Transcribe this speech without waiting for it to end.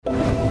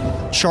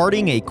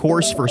Charting a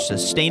course for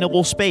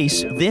sustainable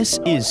space, this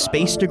is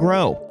Space to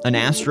Grow, an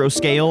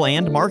Astroscale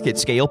and Market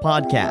Scale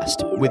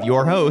podcast with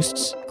your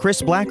hosts,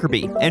 Chris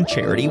Blackerby and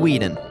Charity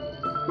Whedon.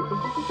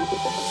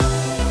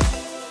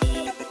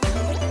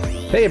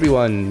 Hey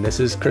everyone, this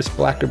is Chris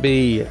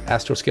Blackerby,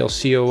 Astroscale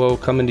COO,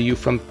 coming to you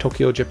from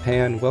Tokyo,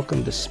 Japan.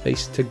 Welcome to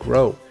Space to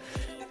Grow.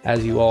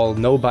 As you all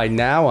know by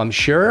now, I'm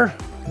sure,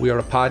 we are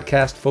a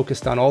podcast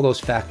focused on all those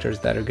factors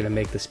that are going to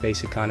make the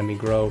space economy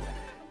grow,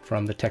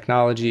 from the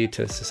technology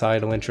to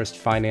societal interest,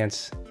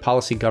 finance,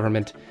 policy,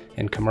 government,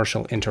 and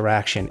commercial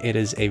interaction. It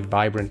is a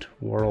vibrant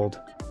world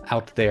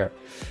out there.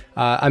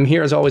 I'm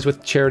here as always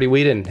with Charity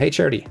Whedon. Hey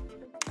Charity.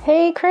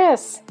 Hey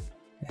Chris.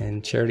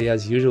 And Charity,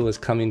 as usual, is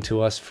coming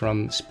to us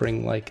from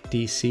Spring Lake,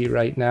 DC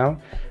right now.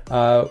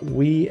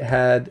 We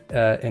had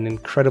an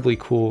incredibly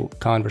cool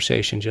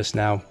conversation just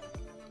now,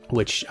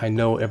 which I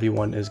know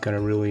everyone is going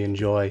to really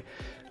enjoy.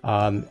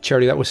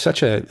 Charity, that was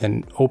such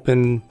an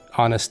open,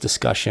 honest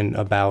discussion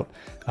about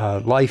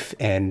life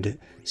and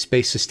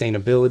space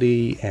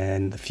sustainability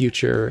and the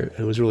future.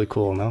 It was really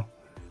cool, no?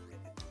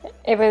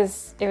 It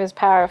was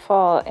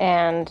powerful,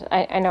 and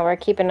I know we're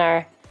keeping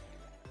our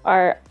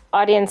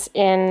audience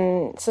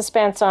in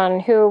suspense on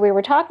who we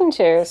were talking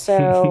to.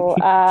 So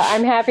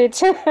I'm happy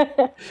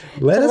to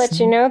let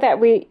you know that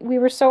we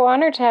were so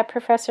honored to have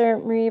Professor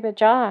Moriba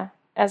Jah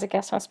as a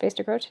guest on Space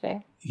to Grow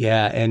today.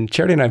 Yeah, and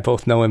Charity and I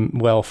both know him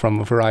well from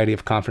a variety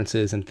of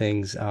conferences and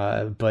things.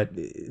 But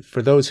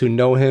for those who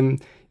know him,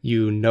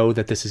 you know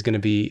that this is going to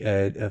be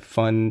a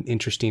fun,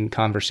 interesting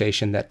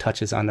conversation that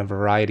touches on a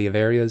variety of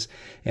areas.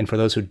 And for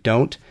those who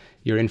don't,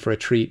 you're in for a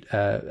treat,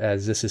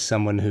 as this is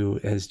someone who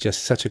has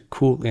just such a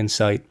cool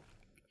insight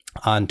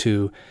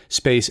onto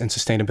space and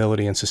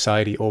sustainability and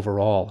society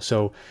overall.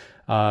 So,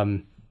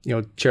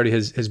 Charity,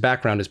 his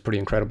background is pretty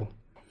incredible.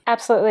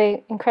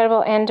 Absolutely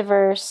incredible and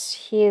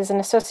diverse. He is an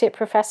associate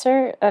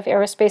professor of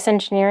aerospace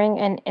engineering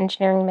and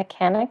engineering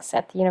mechanics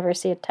at the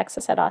University of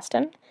Texas at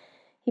Austin.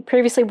 He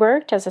previously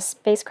worked as a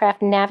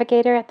spacecraft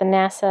navigator at the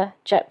NASA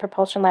Jet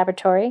Propulsion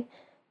Laboratory,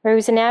 where he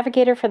was a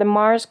navigator for the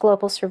Mars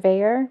Global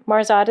Surveyor,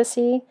 Mars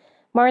Odyssey,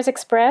 Mars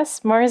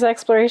Express, Mars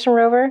Exploration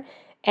Rover,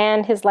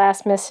 and his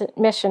last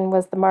mission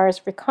was the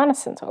Mars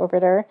Reconnaissance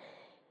Orbiter.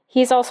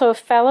 He's also a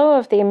fellow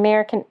of the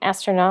American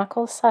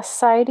Astronautical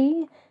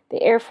Society,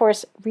 the Air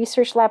Force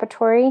Research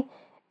Laboratory,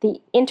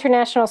 the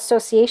International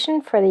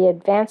Association for the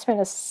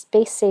Advancement of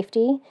Space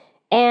Safety,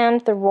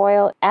 and the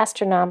Royal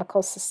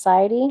Astronomical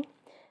Society.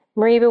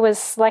 Moriba was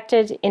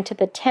selected into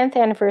the 10th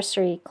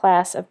anniversary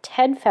class of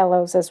TED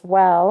Fellows as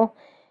well,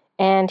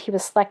 and he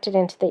was selected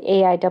into the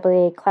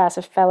AIAA class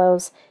of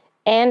Fellows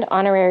and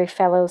Honorary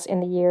Fellows in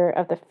the year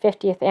of the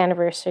 50th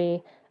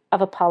anniversary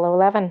of Apollo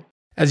 11.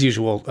 As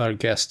usual, our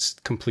guests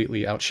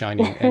completely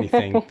outshining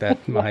anything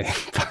that my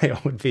bio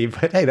would be.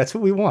 But hey, that's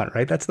what we want,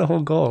 right? That's the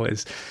whole goal,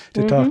 is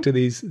to talk to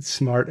these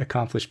smart,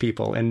 accomplished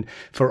people. And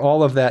for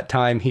all of that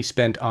time he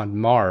spent on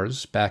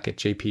Mars back at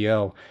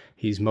JPL,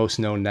 he's most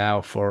known now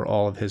for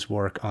all of his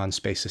work on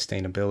space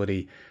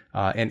sustainability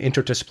and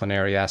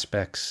interdisciplinary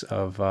aspects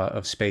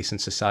of space and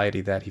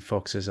society that he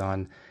focuses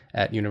on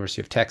at University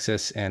of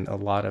Texas, and a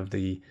lot of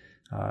the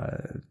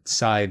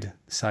side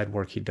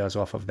work he does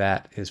off of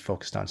that is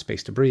focused on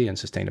space debris and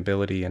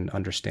sustainability and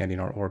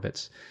understanding our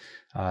orbits.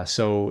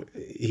 So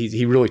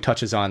he really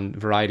touches on a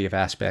variety of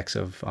aspects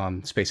of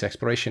space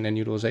exploration and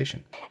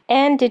utilization.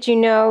 And did you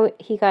know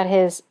he got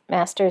his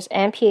master's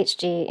and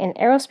PhD in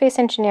aerospace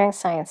engineering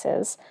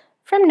sciences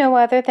from no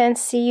other than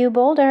CU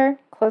Boulder,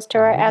 close to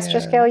our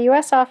Astroscale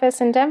US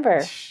office in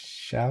Denver.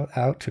 Shout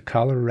out to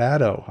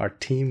Colorado, our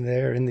team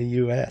there in the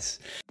US.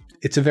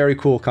 It's a very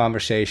cool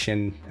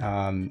conversation,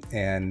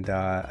 and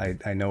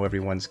I know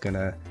everyone's going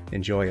to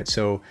enjoy it.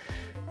 So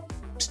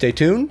stay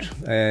tuned,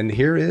 and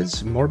here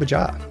is Moriba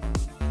Jah.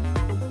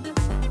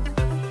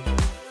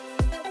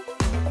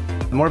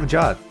 Moriba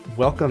Jah,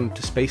 welcome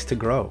to Space to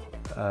Grow.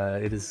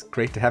 It is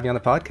great to have you on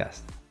the podcast.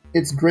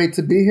 It's great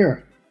to be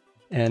here.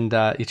 And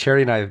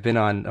Charity and I have been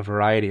on a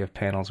variety of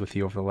panels with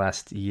you over the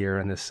last year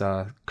in this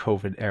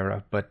COVID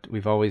era, but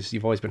you've always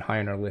been high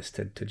on our list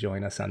to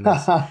join us on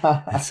this.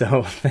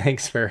 So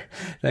thanks for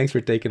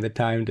taking the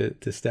time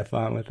to step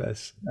on with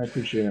us. I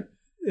appreciate it.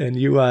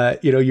 And you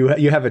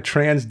have a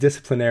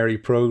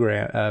transdisciplinary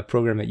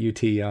program at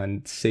UT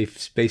on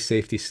space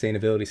safety,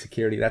 sustainability,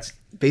 security. That's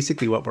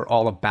basically what we're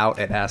all about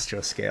at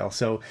Astroscale.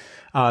 So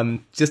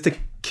just to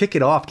kick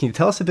it off, can you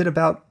tell us a bit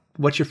about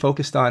what you're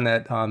focused on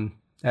at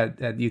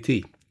UT,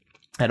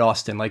 at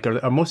Austin? Like,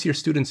 are most of your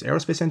students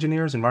aerospace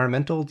engineers,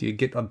 environmental? Do you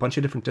get a bunch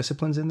of different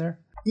disciplines in there?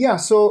 Yeah,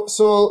 so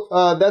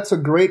that's a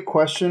great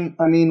question.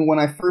 I mean, when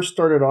I first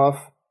started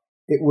off,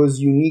 it was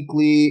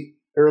uniquely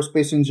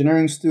aerospace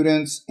engineering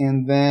students,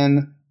 and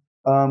then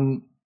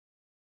UT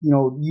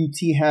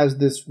has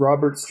this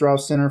Robert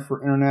Strauss Center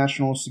for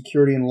International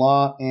Security and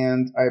Law,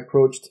 and I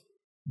approached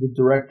the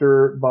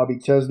director, Bobby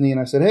Chesney,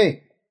 and I said,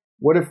 hey,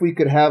 what if we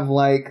could have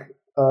like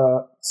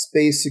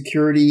space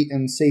security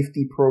and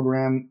safety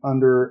program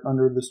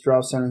under the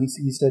Strauss Center?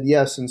 He said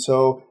yes. And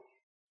so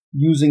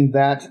using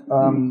that,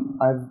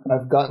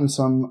 I've gotten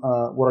some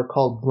what are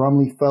called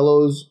Brumley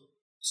Fellows.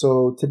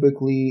 So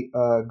typically,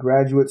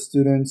 graduate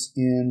students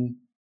in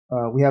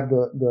we have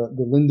the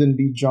Lyndon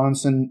B.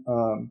 Johnson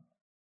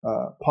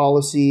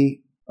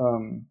policy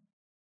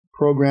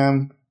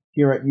program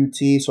here at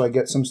UT. So I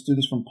get some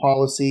students from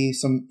policy,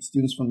 some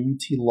students from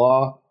UT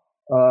Law.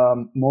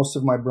 Most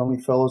of my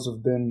Brumley Fellows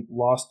have been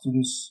law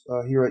students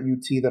here at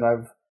UT that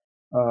I've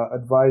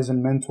advised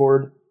and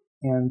mentored,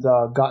 and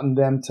gotten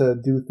them to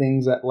do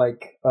things at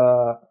like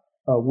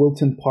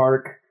Wilton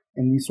Park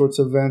and these sorts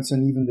of events,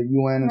 and even the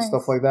UN and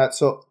stuff like that.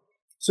 So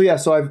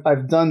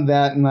I've done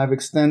that, and I've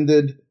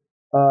extended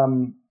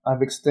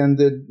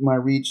my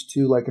reach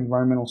to like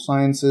environmental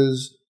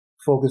sciences,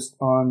 focused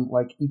on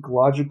like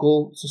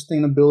ecological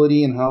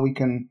sustainability and how we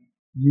can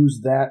use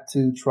that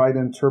to try to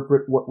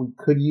interpret what we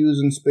could use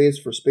in space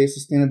for space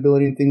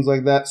sustainability and things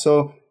like that.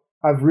 So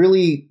I've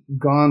really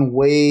gone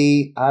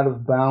way out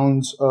of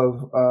bounds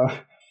of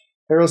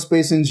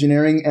aerospace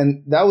engineering,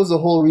 and that was the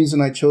whole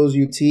reason I chose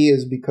UT,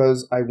 is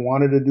because I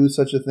wanted to do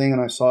such a thing,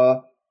 and I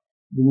saw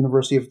the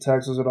University of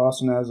Texas at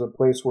Austin as a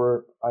place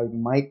where I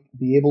might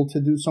be able to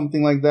do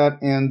something like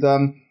that. And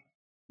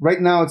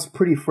right now it's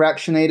pretty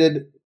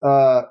fractionated,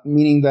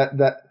 meaning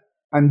that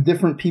I'm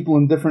different people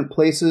in different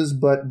places,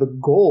 but the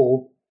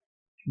goal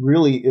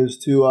really is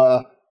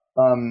to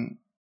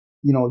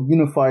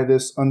unify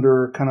this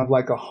under kind of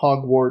like a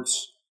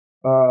Hogwarts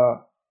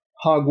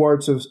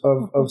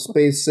of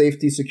space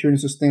safety, security,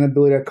 and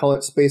sustainability. I call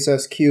it Space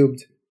S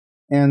Cubed.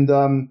 And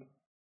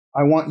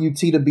I want UT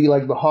to be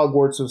like the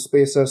Hogwarts of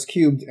Space S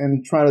Cubed,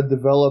 and try to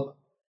develop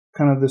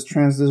kind of this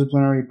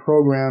transdisciplinary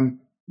program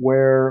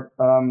where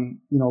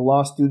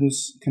law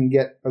students can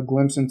get a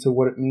glimpse into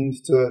what it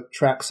means to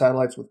track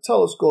satellites with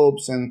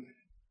telescopes, and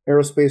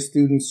aerospace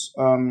students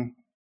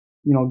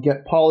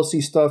get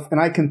policy stuff.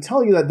 And I can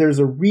tell you that there's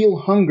a real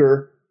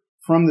hunger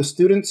from the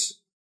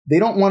students. They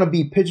don't want to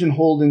be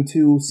pigeonholed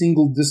into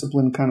single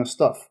discipline kind of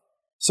stuff.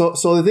 So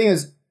the thing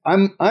is,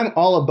 I'm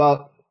all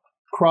about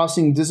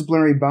crossing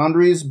disciplinary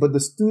boundaries, but the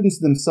students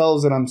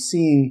themselves that I'm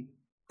seeing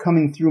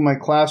coming through my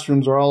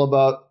classrooms are all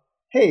about,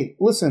 hey,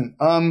 listen,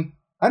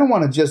 I don't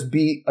want to just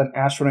be an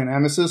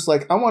astrodynamicist.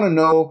 Like, I want to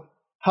know,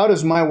 how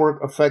does my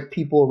work affect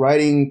people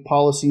writing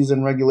policies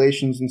and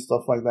regulations and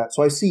stuff like that?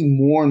 So I see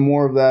more and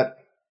more of that,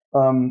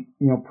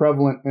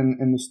 prevalent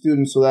in the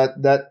students. So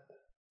that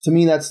to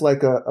me, that's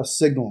like a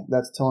signal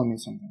that's telling me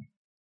something.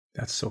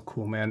 That's so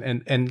cool,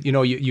 man. And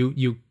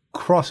you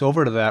cross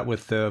over to that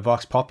with the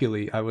Vox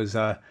Populi. I was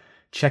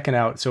checking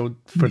out. So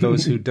for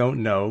those who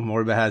don't know,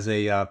 Morba has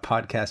a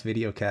podcast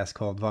videocast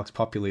called Vox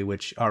Populi,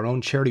 which our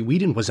own Charity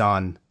Whedon was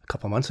on a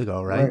couple months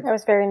ago, right? I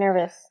was very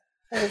nervous.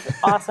 It was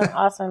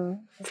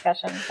awesome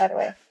discussion, by the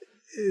way.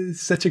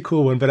 It's such a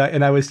cool one. But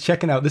I was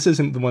checking out, this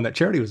isn't the one that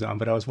Charity was on,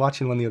 but I was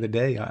watching one the other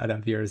day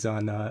of yours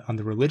on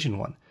the religion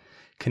one,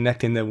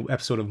 connecting the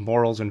episode of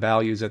morals and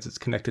values as it's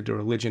connected to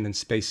religion and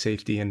space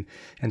safety. And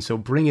so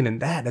bringing in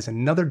that as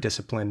another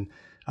discipline.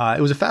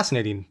 It was a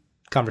fascinating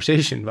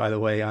conversation, by the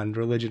way, on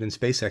religion and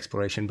space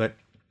exploration, but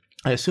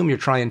I assume you're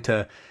trying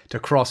to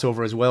cross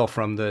over as well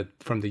from the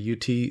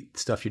UT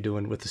stuff you're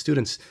doing with the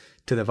students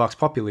to the Vox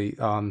Populi,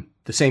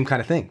 the same kind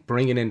of thing,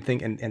 bringing in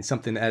and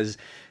something as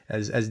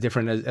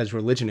different as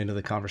religion into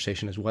the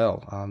conversation as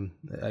well.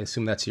 I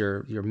assume that's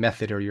your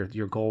method or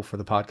your goal for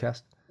the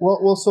podcast.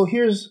 Well, so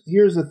here's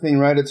the thing,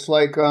 right? It's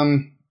like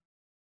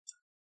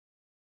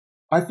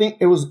I think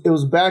it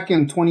was back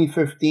in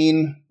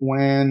 2015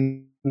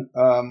 when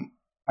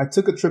I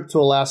took a trip to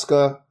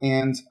Alaska,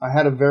 and I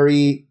had a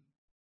very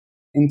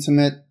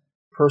intimate,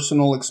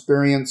 personal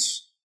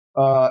experience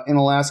in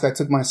Alaska. I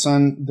took my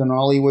son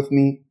Denali with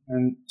me,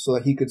 and so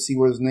that he could see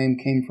where his name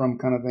came from,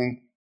 kind of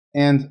thing.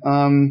 And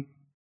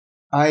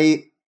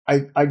I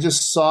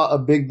just saw a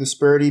big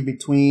disparity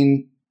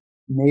between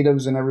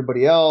natives and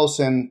everybody else,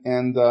 and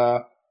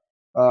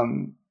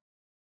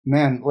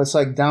man, it's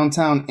like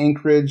downtown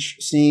Anchorage,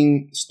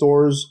 seeing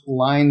stores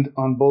lined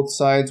on both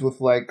sides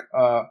with like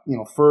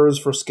furs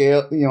for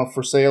sale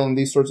and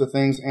these sorts of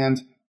things.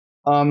 And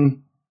I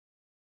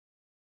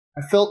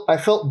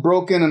felt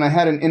broken, and I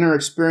had an inner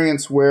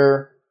experience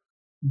where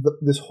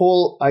this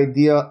whole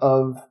idea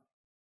of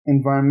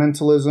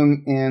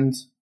environmentalism and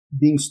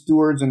being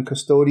stewards and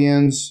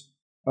custodians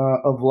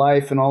of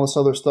life and all this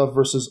other stuff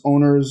versus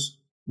owners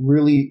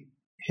really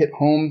hit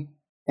home.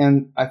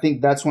 And I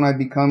think that's when I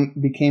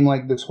became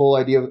like this whole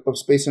idea of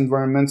space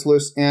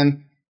environmentalist.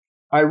 And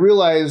I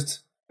realized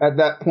at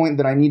that point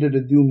that I needed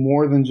to do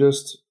more than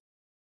just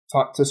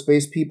talk to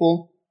space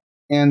people.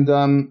 And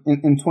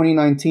in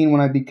 2019, when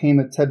I became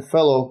a TED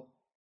Fellow,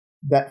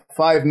 that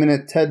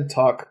 5-minute TED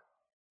Talk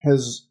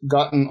has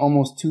gotten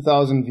almost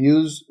 2,000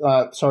 views.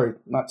 2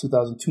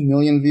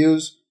 million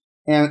views.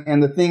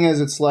 And the thing is,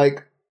 it's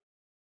like,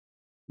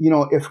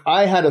 if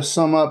I had to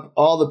sum up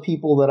all the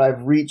people that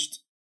I've reached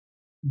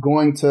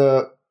going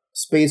to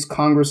space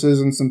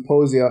congresses and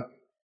symposia,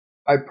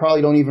 I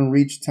probably don't even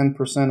reach 10%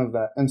 of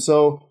that. And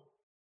so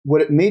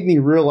what it made me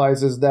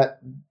realize is that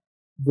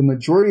the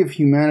majority of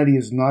humanity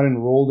is not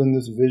enrolled in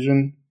this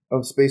vision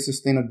of space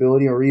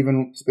sustainability or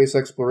even space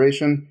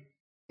exploration.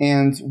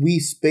 And we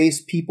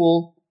space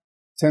people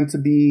tend to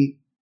be,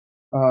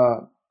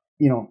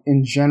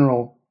 in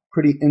general,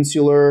 pretty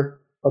insular,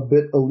 a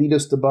bit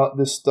elitist about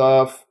this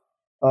stuff,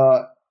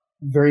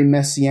 very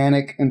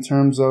messianic in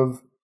terms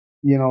of,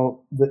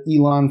 the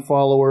Elon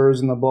followers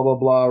and the blah, blah,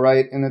 blah,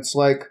 right? And it's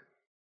like,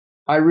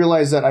 I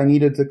realized that I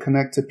needed to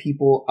connect to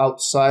people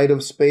outside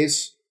of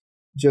space,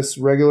 just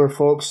regular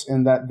folks,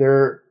 and that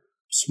they're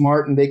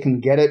smart and they can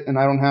get it, and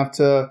I don't have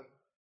to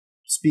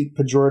speak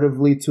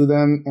pejoratively to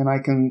them, and I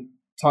can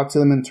talk to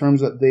them in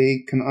terms that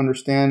they can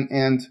understand.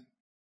 And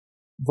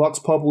Vox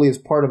Populi is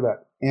part of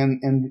that.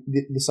 And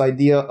this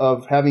idea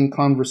of having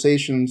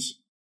conversations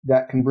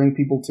that can bring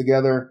people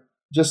together,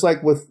 just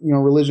like with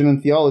religion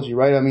and theology,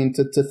 right? I mean,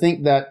 to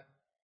think that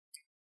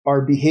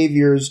our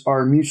behaviors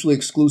are mutually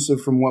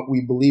exclusive from what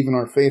we believe in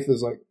our faith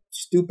is like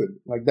stupid.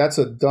 Like that's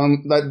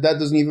that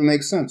doesn't even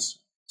make sense.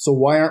 So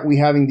why aren't we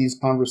having these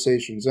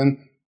conversations? And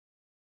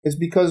it's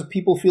because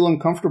people feel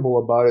uncomfortable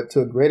about it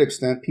to a great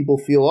extent. People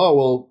feel, oh,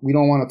 well, we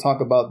don't want to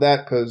talk about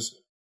that because,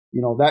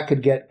 that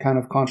could get kind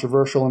of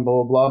controversial and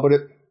blah, blah, blah.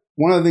 But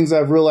one of the things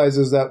I've realized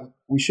is that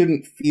we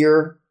shouldn't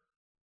fear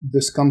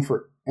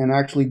discomfort, and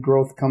actually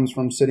growth comes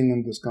from sitting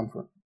in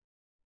discomfort.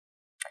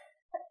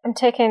 I'm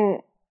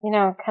taking,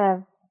 kind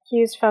of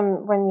cues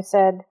from when you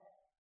said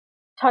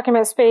talking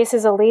about space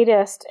is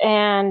elitist,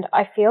 and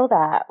I feel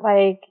that,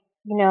 like,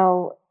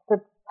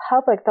 the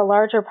public, the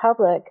larger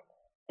public,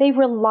 they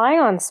rely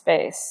on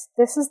space.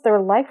 This is their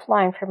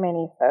lifeline for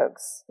many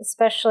folks,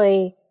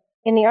 especially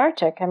in the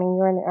Arctic. I mean,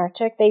 you're in the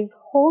Arctic. They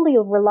wholly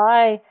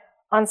rely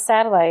on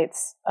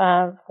satellites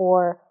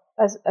for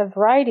a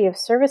variety of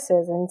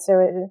services, and so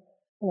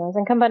it's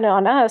incumbent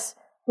on us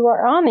who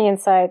are on the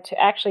inside to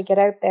actually get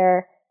out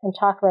there and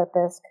talk about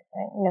this,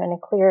 in a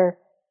clear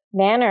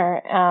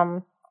manner.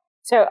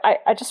 So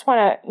I just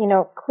want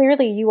to,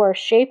 clearly you are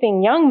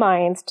shaping young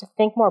minds to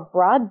think more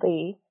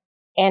broadly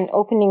and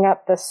opening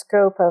up the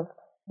scope of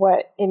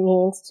what it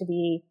means to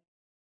be,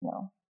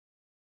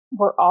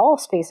 we're all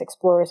space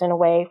explorers in a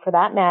way, for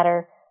that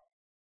matter.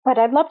 But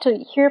I'd love to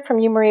hear from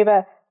you,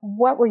 Mariba.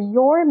 What were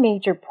your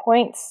major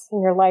points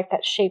in your life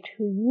that shaped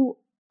who you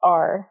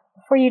are?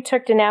 Before you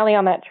took Denali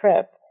on that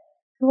trip,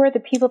 who are the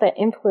people that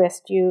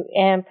influenced you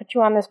and put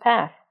you on this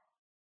path?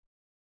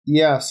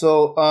 Yeah,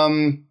 so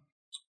I'm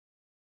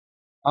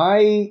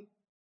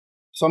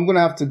going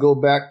to have to go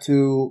back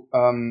to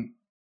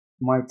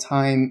my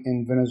time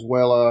in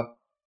Venezuela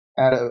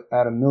at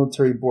a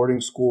military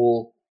boarding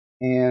school,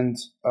 and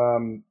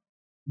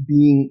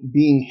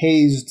being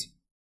hazed,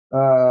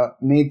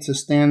 made to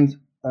stand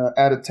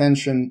at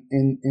attention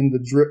in the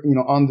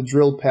on the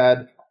drill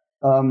pad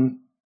from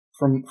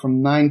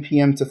 9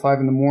 p.m. to 5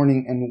 in the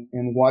morning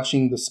and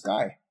watching the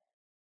sky.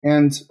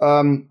 And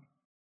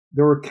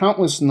there were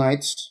countless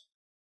nights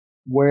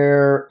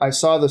where I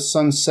saw the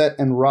sun set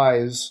and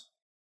rise,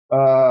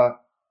 and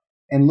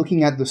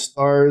looking at the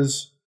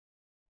stars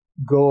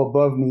go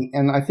above me.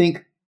 And I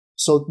think,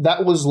 so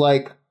that was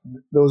like,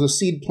 there was a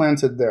seed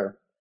planted there.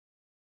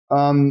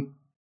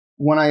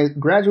 When I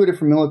graduated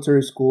from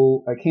military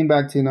school, I came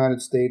back to the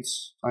United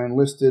States. I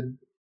enlisted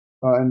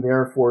in the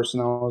Air Force,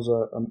 and I was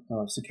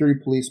a security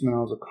policeman. I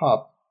was a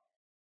cop.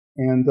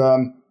 And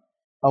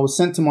I was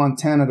sent to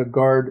Montana to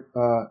guard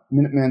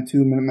Minuteman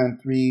II, Minuteman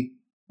III,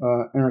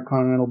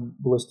 intercontinental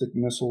ballistic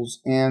missiles.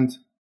 And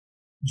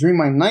during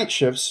my night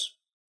shifts,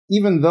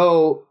 even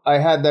though I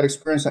had that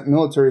experience at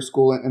military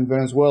school in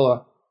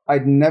Venezuela,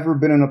 I'd never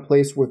been in a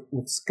place with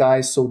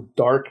skies so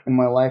dark in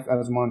my life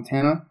as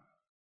Montana.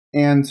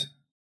 And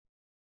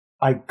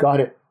I got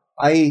it.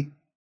 I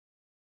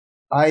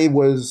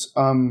was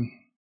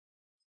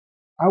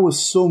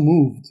so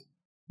moved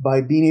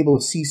by being able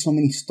to see so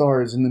many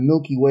stars in the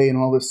Milky Way and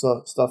all this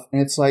stuff.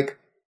 And it's like,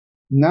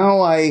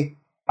 now I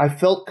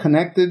felt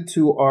connected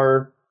to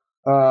our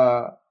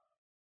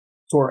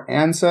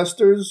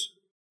ancestors.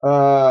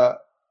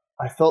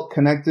 I felt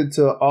connected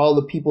to all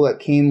the people that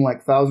came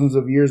like thousands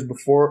of years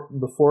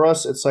before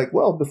us. It's like,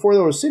 well, before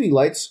there were city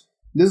lights,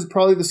 this is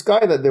probably the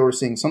sky that they were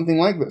seeing, something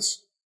like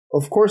this.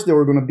 Of course they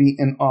were going to be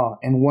in awe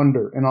and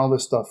wonder and all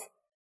this stuff.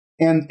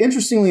 And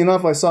interestingly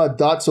enough, I saw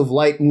dots of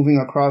light moving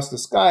across the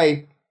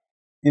sky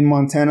in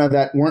Montana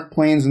that weren't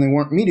planes and they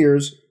weren't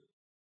meteors.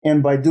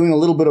 And by doing a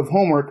little bit of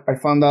homework, I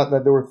found out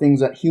that there were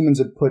things that humans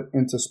had put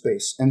into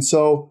space. And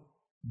so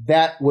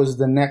that was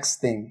the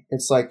next thing.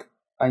 It's like,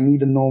 I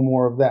need to know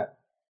more of that.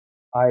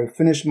 I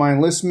finished my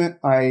enlistment.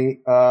 I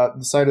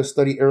decided to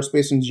study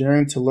aerospace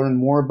engineering to learn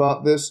more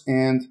about this.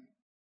 And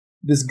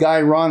this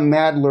guy, Ron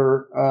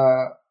Madler,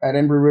 at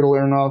Embry-Riddle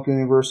Aeronautical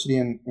University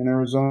in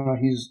Arizona,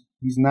 he's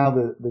now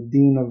the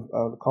dean of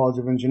the College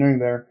of Engineering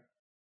there.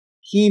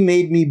 He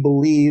made me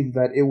believe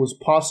that it was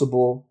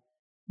possible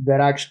that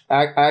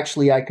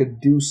actually I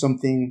could do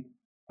something,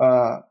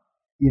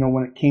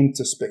 when it came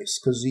to space,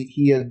 because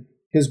he had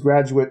his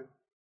graduate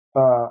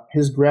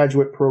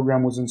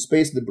program was in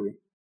space debris.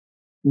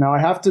 Now I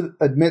have to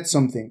admit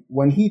something.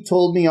 When he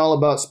told me all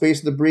about space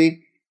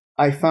debris,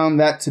 I found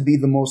that to be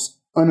the most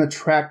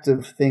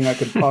unattractive thing I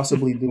could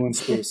possibly do in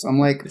space. I'm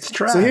like, It's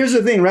trash. so here's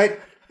the thing, right?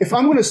 If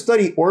I'm going to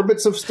study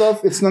orbits of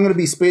stuff, it's not going to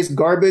be space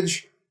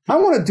garbage. I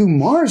want to do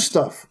Mars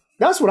stuff.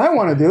 That's what I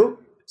want to do.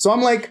 So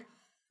I'm like,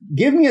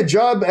 give me a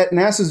job at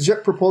NASA's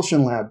Jet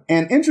Propulsion Lab.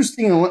 And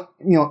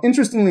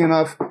interestingly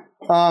enough,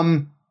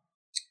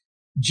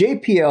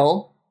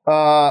 JPL,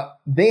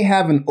 they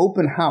have an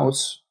open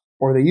house,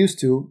 or they used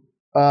to,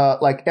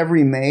 like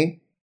every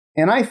May.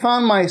 And I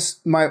found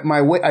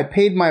my way. I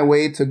paid my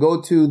way to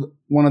go to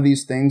one of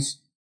these things,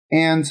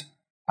 and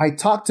I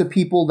talked to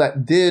people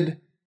that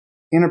did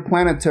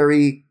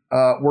interplanetary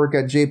work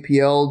at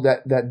JPL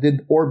that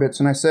did orbits,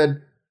 and I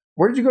said,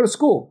 "Where did you go to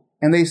school?"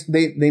 And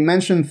they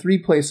mentioned 3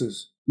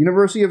 places: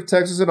 University of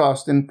Texas at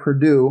Austin,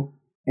 Purdue,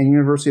 and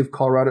University of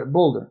Colorado at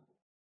Boulder.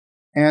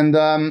 And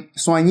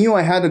so I knew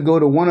I had to go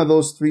to one of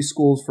those 3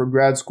 schools for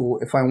grad school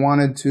if I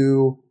wanted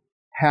to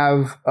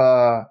have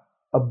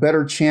a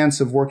better chance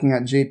of working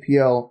at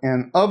JPL.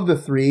 And of the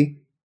 3,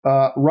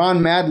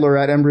 Ron Madler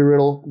at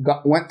Embry-Riddle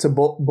went to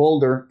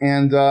Boulder,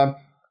 and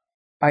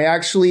I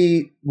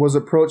actually was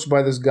approached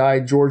by this guy,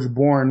 George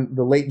Bourne,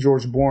 the late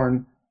George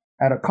Bourne,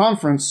 at a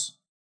conference,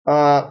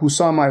 who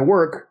saw my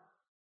work.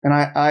 And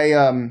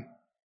I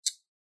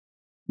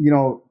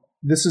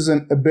this is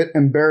a bit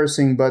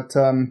embarrassing, but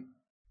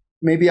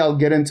maybe I'll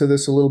get into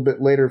this a little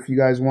bit later if you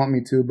guys want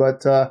me to.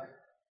 But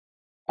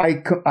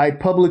I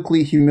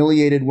publicly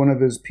humiliated one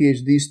of his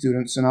PhD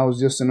students, and I was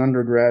just an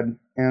undergrad.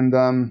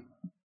 And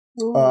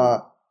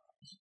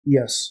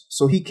yes,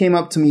 so he came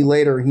up to me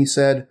later and he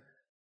said,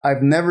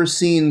 "I've never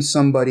seen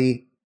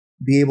somebody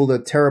be able to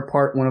tear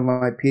apart one of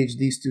my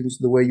PhD students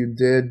the way you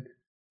did.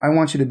 I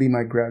want you to be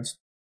my grad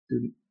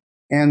student."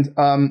 And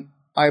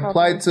I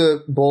applied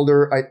to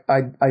Boulder.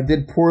 I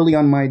did poorly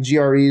on my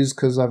GREs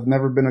because I've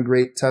never been a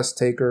great test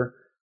taker.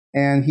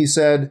 And he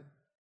said,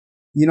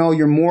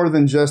 "You're more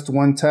than just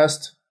one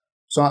test.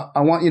 So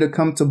I want you to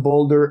come to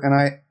Boulder,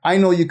 and I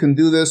know you can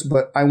do this,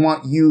 but I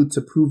want you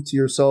to prove to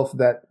yourself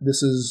that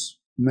this is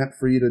meant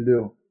for you to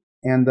do."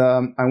 And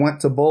I went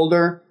to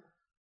Boulder.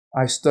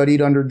 I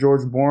studied under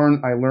George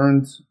Bourne. I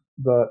learned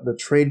the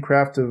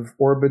tradecraft of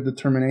orbit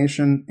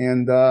determination,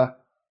 and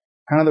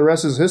kind of the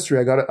rest is history.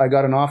 I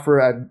got an offer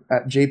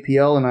at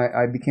JPL, and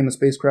I became a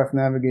spacecraft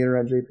navigator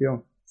at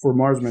JPL for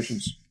Mars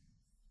missions.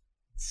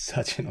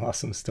 Such an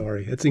awesome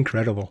story. It's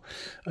incredible.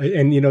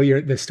 And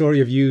the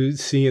story of you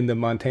seeing the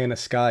Montana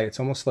sky, it's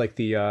almost like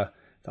the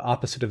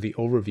opposite of the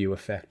overview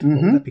effect.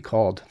 What would that be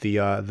called?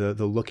 The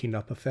looking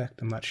up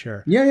effect? I'm not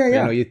sure.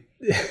 Yeah.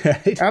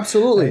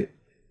 Absolutely.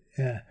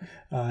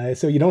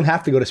 So you don't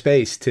have to go to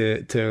space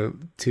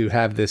to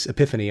have this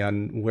epiphany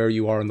on where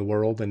you are in the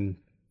world and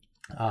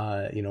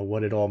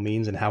what it all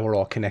means and how we're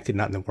all connected,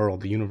 not in the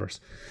world, the universe.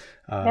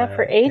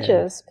 For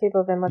ages,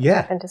 people have been looking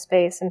up into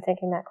space and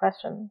thinking that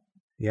question.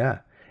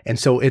 Yeah. And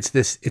so it's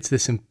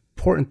this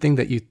important thing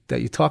that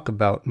you talk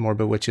about,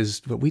 Morba, which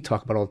is what we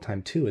talk about all the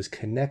time too, is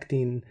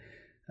connecting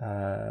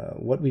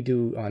what we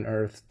do on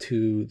Earth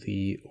to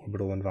the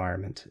orbital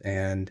environment,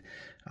 and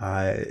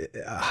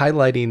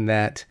highlighting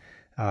that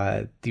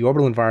the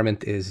orbital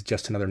environment is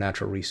just another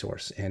natural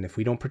resource, and if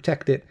we don't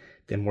protect it,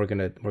 then we're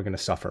gonna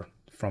suffer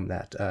from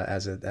that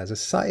as a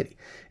society.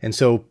 And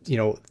so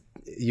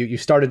you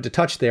started to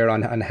touch there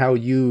on how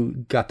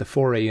you got the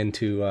foray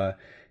into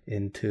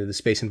the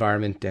space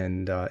environment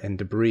and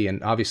debris,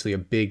 and obviously a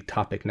big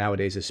topic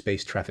nowadays is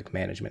space traffic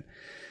management.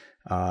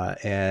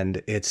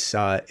 And it's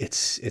a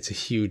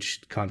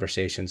huge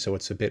conversation, so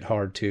it's a bit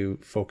hard to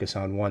focus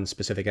on one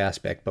specific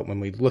aspect. But when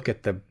we look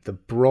at the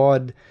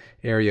broad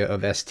area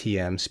of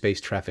STM,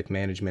 space traffic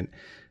management,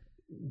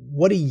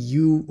 what do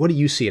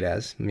you see it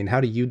as? I mean,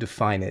 how do you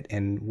define it,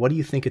 and what do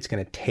you think it's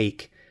going to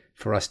take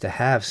for us to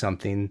have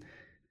something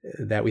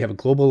that we have a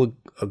global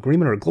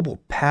agreement or a global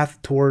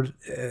path toward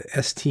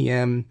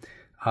STM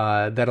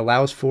that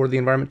allows for the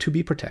environment to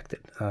be protected?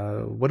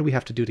 What do we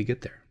have to do to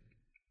get there?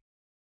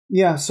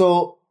 Yeah,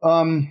 so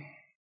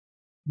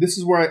this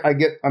is where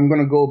I'm going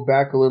to go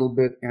back a little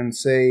bit and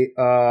say,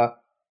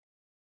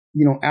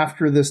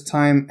 after this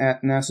time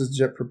at NASA's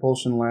Jet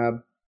Propulsion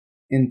Lab,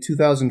 in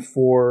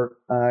 2004,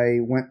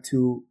 I went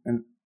to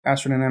an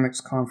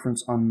astrodynamics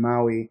conference on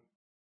Maui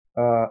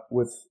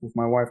with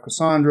my wife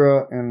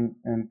Cassandra, and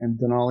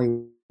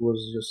Denali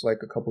was just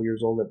like a couple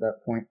years old at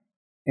that point.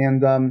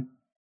 And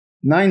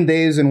 9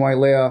 days in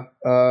Wailea,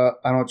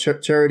 I know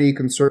Charity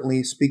can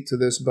certainly speak to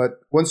this, but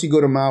once you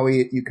go to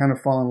Maui, you kind of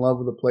fall in love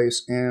with the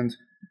place, and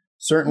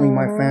certainly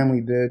my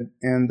family did.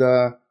 And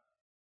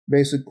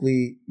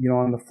basically,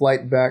 on the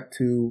flight back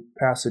to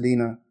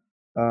Pasadena,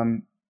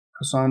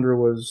 Cassandra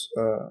was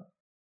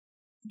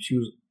she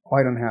was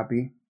quite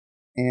unhappy,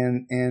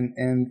 and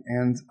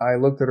I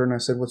looked at her and I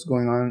said, "What's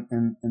going on?"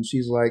 And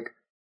she's like,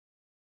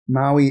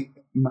 Maui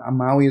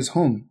is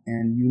home,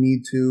 and you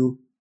need to.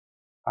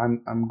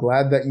 I'm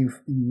glad that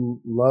you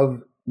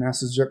love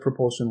NASA's Jet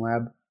Propulsion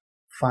Lab.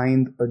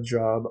 Find a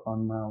job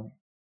on Maui.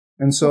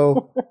 And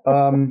so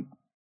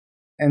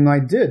and I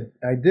did.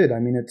 I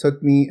mean, it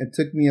took me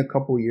a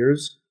couple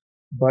years,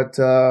 but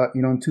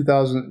in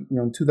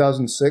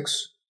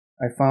 2006,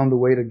 I found a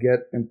way to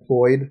get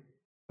employed,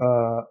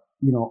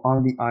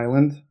 on the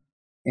island.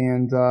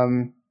 And,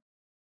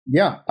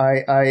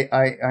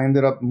 I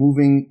ended up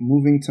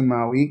moving to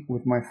Maui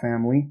with my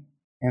family.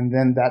 And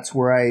then that's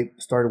where I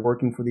started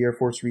working for the Air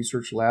Force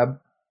Research Lab.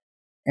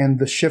 And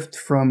the shift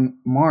from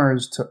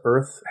Mars to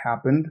Earth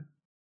happened.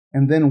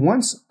 And then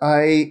once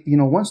the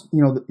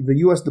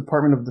U.S.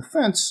 Department of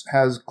Defense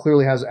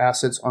clearly has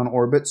assets on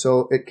orbit,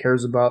 so it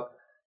cares about,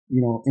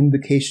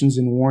 indications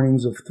and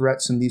warnings of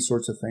threats and these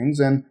sorts of things.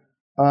 And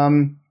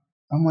I'm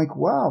like,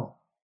 wow,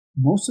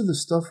 most of the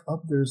stuff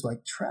up there is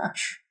like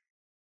trash.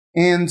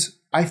 And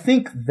I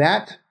think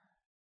that,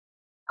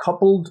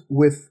 coupled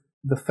with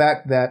the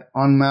fact that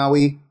on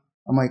Maui,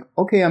 I'm like,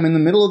 okay, I'm in the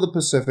middle of the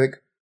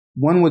Pacific.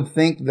 One would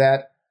think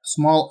that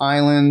small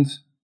island,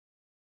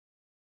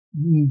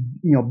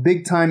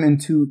 big time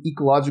into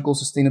ecological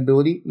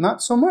sustainability.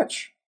 Not so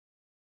much.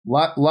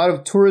 Lot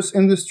of tourist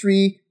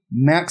industry,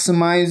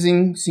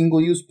 maximizing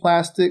single-use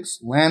plastics,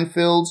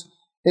 landfills.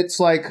 It's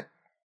like,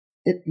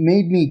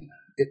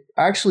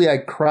 I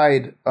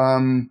cried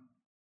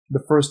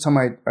the first time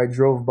I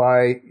drove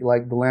by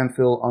like the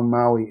landfill on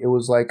Maui. It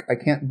was like, I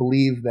can't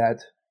believe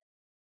that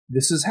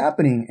this is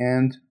happening.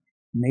 And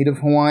Native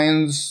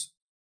Hawaiians,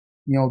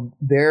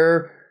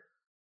 their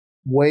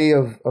way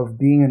of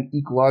being an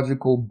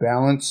ecological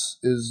balance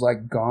is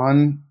like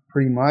gone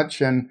pretty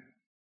much. And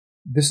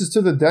this is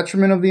to the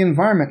detriment of the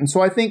environment. And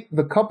so I think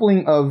the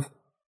coupling of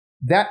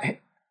that,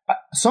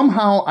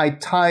 somehow I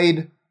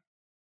tied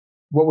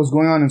what was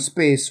going on in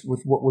space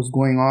with what was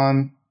going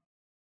on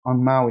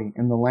Maui,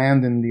 and the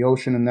land and the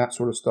ocean and that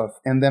sort of stuff.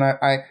 And then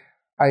I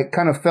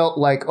kind of felt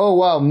like, oh,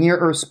 wow, near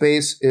Earth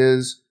space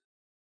is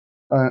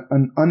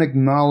an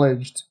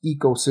unacknowledged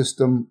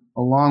ecosystem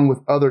along with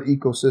other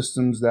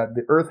ecosystems that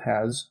the Earth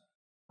has.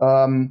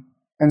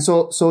 And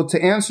so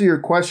to answer your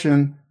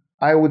question,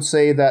 I would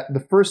say that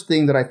the first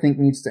thing that I think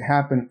needs to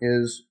happen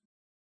is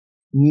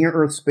near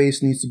Earth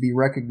space needs to be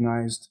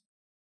recognized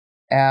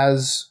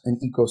as an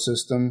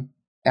ecosystem,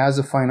 as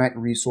a finite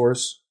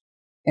resource.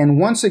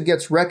 And once it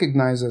gets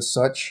recognized as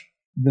such,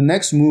 the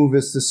next move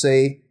is to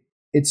say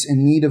it's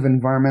in need of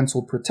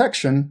environmental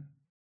protection.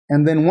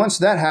 And then once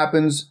that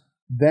happens,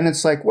 then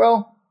it's like,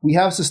 well, we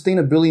have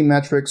sustainability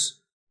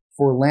metrics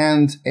for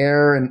land,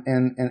 air,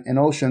 and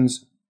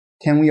oceans.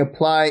 Can we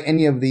apply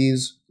any of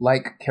these,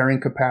 like carrying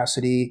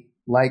capacity,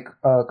 like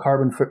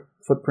carbon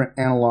footprint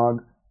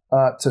analog,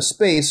 to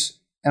space?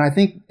 And I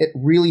think it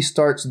really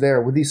starts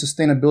there with these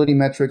sustainability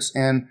metrics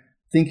and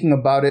thinking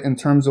about it in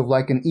terms of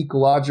like an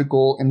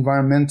ecological,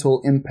 environmental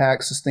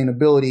impact,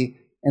 sustainability,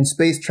 and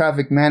space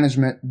traffic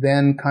management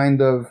then kind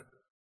of,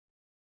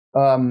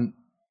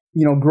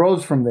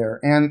 grows from there.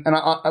 And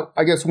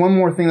I guess one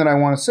more thing that I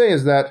want to say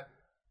is that,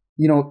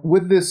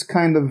 with this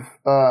kind of,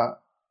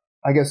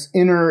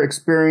 inner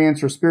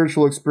experience or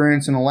spiritual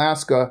experience in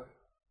Alaska,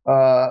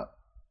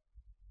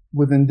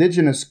 with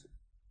indigenous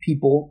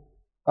people,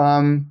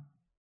 I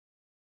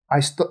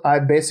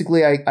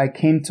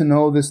came to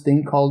know this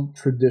thing called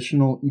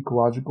traditional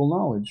ecological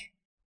knowledge.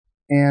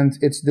 And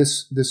it's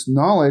this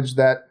knowledge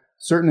that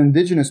certain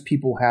indigenous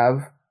people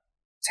have,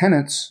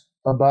 tenets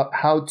about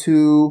how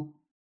to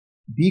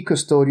be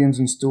custodians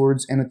and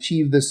stewards and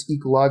achieve this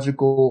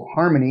ecological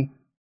harmony.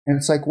 And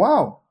it's like,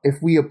 wow, if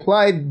we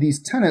applied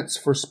these tenets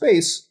for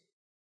space,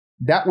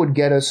 that would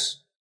get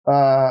us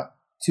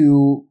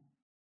to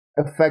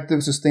effective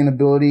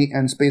sustainability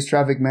and space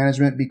traffic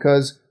management,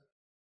 because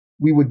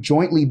we would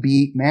jointly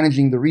be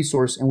managing the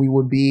resource, and we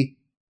would be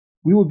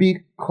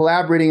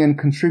collaborating and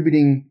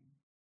contributing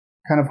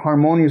kind of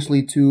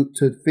harmoniously to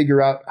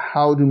figure out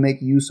how to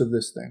make use of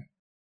this thing.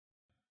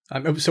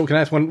 So can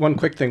I ask one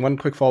quick thing, one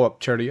quick follow-up,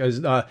 Charity?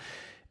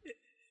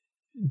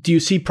 Do you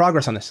see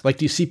progress on this? Like,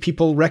 do you see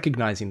people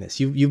recognizing this?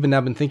 You've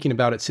been thinking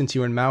about it since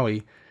you were in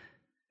Maui.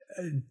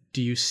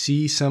 Do you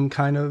see some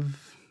kind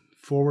of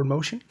forward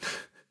motion?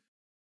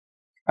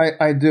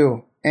 I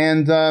do.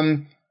 And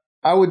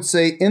I would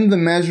say in the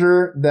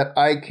measure that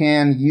I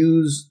can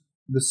use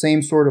the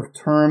same sort of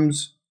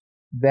terms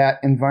that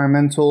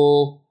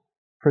environmental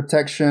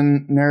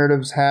protection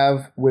narratives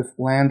have with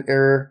land,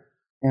 air,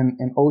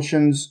 and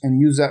oceans, and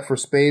use that for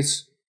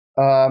space,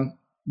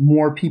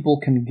 more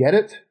people can get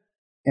it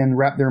and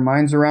wrap their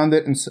minds around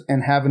it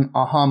and have an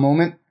aha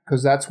moment,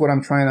 because that's what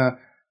I'm trying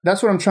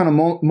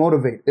to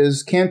motivate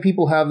is, can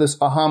people have this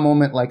aha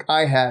moment like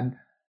I had,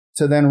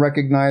 to then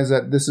recognize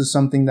that this is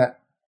something that,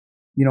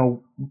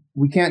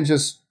 we can't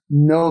just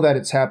know that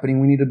it's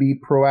happening. We need to be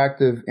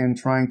proactive in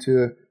trying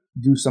to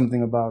do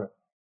something about it.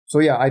 So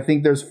yeah, I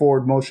think there's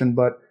forward motion,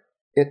 but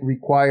it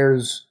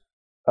requires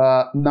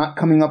not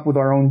coming up with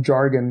our own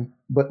jargon,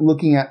 but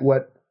looking at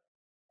what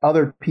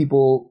other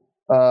people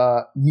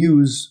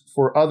use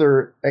for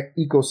other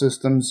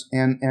ecosystems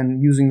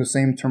and using the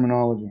same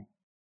terminology.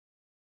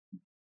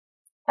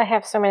 I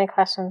have so many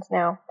questions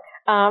now.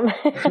 I'm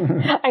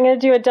going to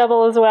do a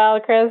double as well,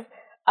 Chris.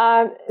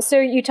 So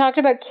you talked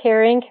about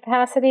carrying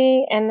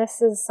capacity, and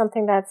this is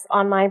something that's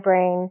on my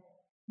brain.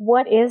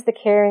 What is the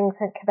carrying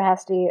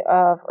capacity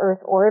of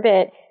Earth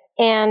orbit?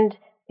 And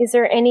Is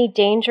there any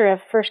danger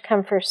of first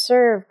come, first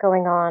serve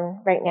going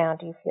on right now,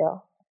 do you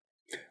feel?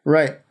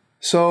 Right.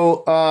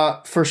 So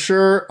for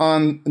sure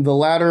on the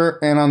latter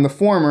and on the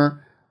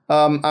former,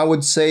 I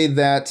would say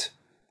that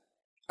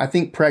I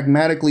think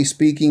pragmatically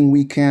speaking,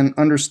 we can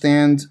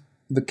understand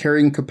the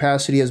carrying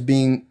capacity as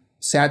being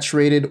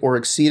saturated or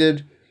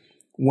exceeded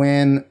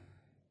when,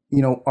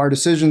 our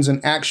decisions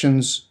and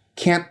actions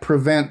can't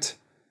prevent,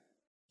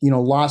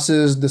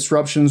 losses,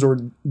 disruptions, or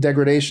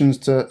degradations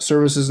to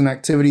services and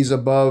activities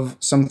above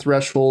some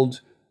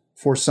threshold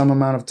for some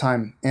amount of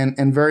time.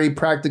 And very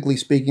practically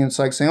speaking, it's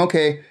like saying,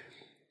 okay,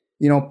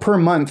 per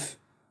month,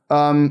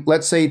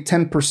 let's say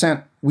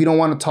 10%, we don't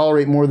want to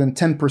tolerate more than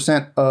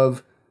 10%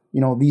 of,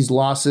 these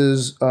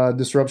losses,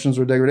 disruptions,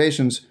 or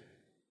degradations.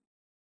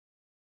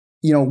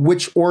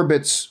 Which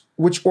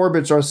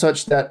orbits are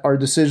such that our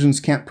decisions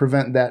can't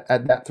prevent that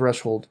at that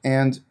threshold.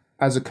 And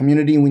as a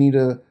community, we need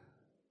to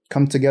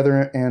come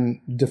together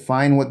and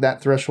define what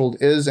that threshold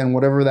is, and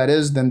whatever that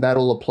is, then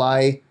that'll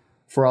apply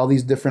for all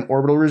these different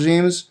orbital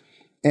regimes.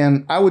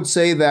 And I would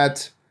say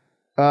that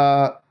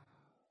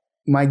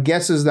my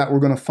guess is that we're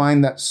going to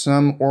find that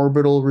some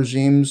orbital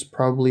regimes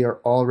probably are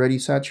already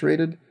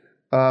saturated,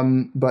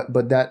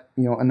 but that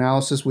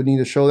analysis would need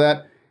to show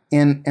that.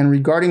 And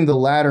regarding the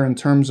latter, in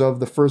terms of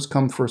the first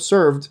come, first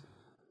served,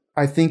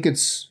 I think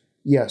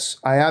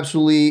I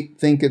absolutely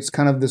think it's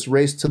kind of this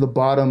race to the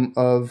bottom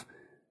of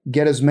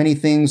get as many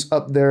things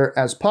up there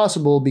as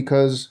possible,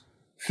 because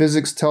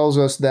physics tells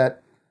us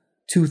that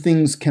two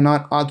things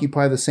cannot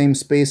occupy the same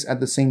space at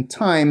the same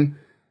time,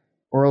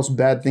 or else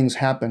bad things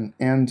happen.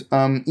 And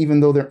even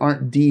though there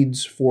aren't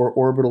deeds for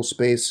orbital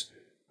space,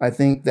 I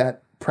think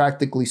that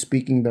practically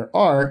speaking there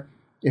are.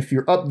 If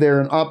you're up there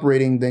and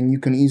operating, then you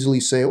can easily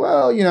say,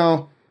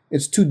 well,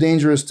 it's too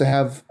dangerous to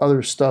have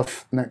other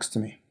stuff next to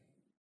me.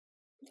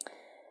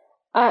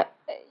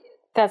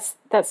 That's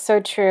so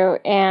true.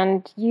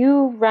 And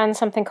you run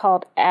something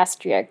called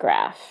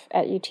Astriograph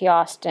at UT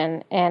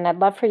Austin, and I'd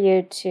love for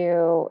you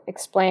to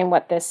explain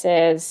what this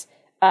is.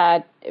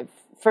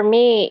 For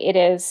me, it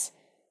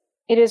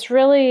is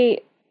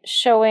really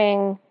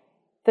showing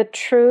the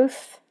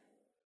truth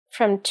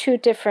from two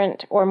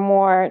different or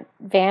more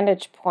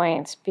vantage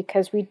points,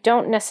 because we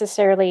don't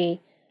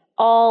necessarily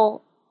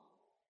all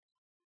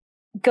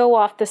go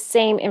off the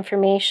same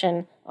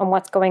information on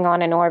what's going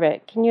on in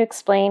orbit. Can you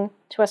explain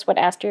to us what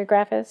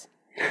Astriograph is?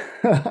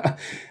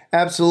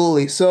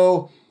 Absolutely.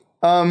 So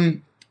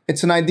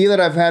it's an idea that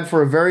I've had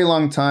for a very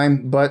long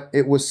time, but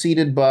it was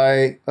seeded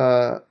by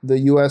the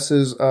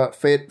U.S.'s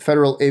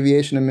Federal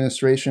Aviation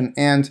Administration.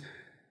 And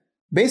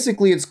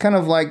basically, it's kind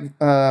of like,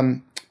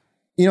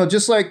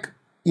 just like,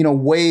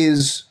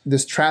 Waze,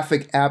 this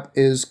traffic app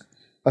is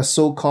a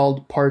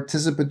so-called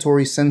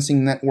participatory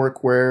sensing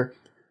network where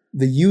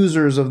the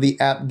users of the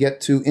app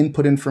get to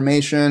input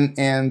information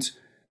and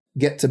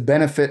get to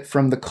benefit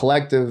from the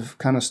collective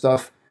kind of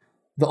stuff.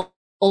 The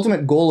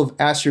ultimate goal of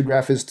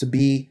Astriograph is to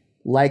be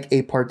like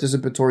a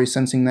participatory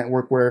sensing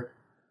network where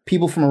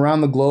people from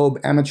around the globe,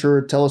 amateur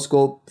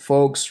telescope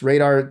folks,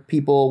 radar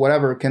people,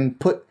 whatever, can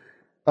put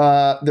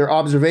their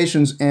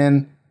observations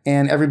in,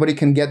 and everybody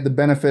can get the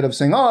benefit of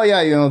saying, oh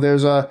yeah,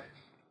 there's a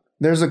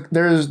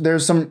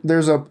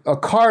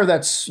car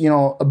that's,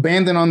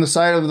 abandoned on the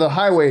side of the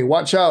highway,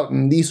 watch out,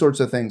 and these sorts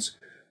of things.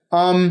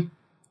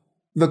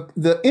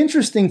 The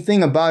interesting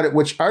thing about it,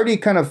 which I already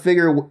kind of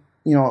figure,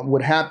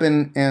 would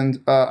happen,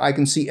 and I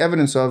can see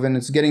evidence of, and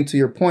it's getting to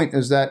your point,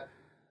 is that,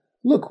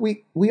 look,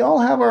 we all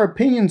have our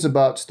opinions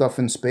about stuff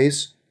in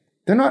space.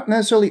 They're not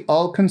necessarily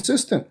all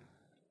consistent.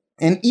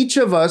 And each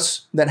of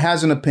us that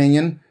has an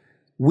opinion,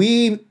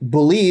 we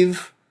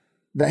believe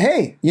that,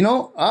 hey,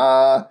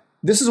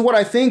 this is what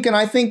I think, and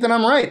I think that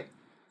I'm right.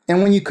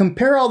 And when you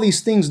compare all these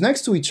things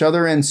next to each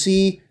other and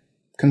see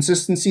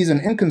consistencies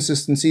and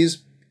inconsistencies,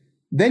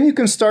 then you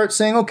can start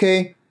saying,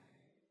 okay,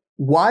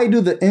 why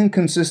do the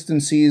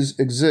inconsistencies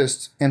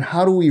exist, and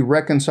how do we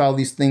reconcile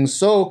these things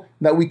so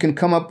that we can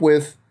come up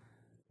with,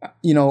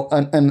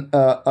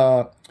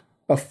 a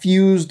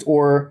fused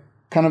or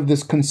kind of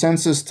this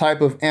consensus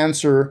type of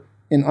answer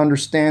in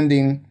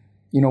understanding,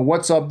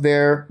 what's up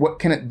there, what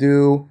can it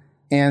do,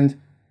 and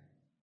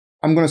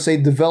I'm going to say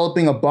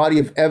developing a body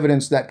of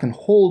evidence that can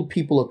hold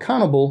people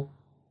accountable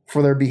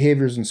for their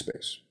behaviors in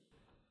space.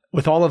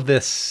 With all of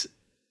this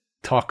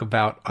talk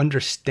about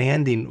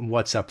understanding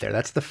what's up there,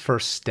 that's the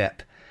first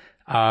step.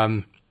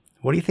 What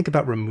do you think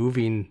about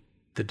removing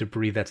the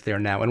debris that's there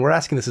now? And we're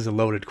asking this as a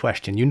loaded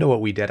question. You know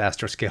what we did at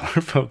Astroscale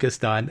are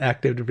focused on,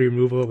 active debris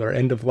removal or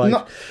end of life.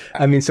 No,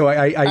 I mean, so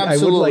I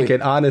would like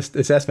an honest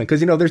assessment,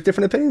 because, there's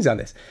different opinions on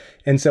this.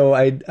 And so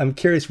I'm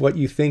curious what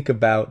you think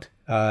about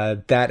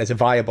that as a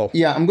viable.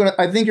 Yeah,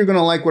 I think you're going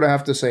to like what I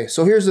have to say.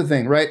 So here's the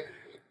thing, right?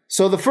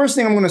 So the first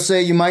thing I'm going to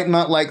say, you might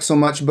not like so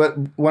much, but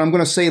what I'm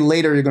going to say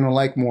later, you're going to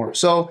like more.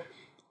 So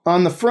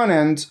on the front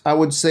end, I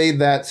would say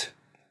that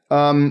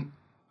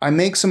I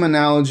make some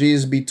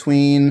analogies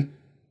between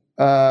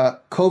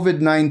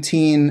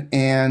COVID-19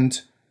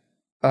 and,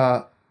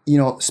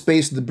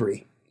 space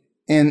debris,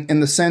 in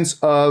the sense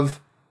of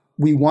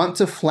we want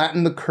to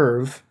flatten the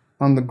curve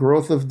on the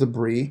growth of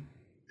debris,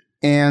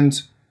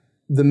 and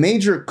the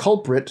major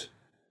culprit,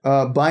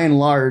 by and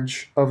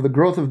large, of the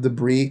growth of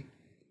debris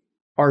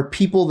are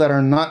people that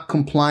are not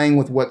complying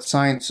with what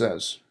science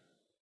says.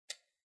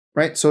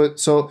 Right? So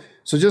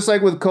just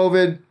like with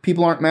COVID,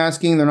 people aren't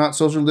masking, they're not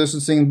social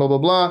distancing, blah, blah,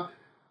 blah.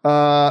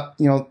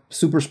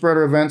 Super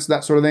spreader events,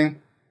 that sort of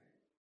thing.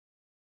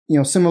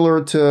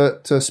 Similar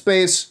to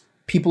space,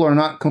 people are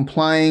not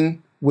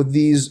complying with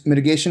these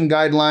mitigation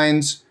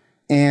guidelines.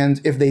 And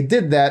if they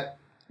did that,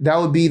 that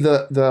would be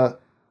the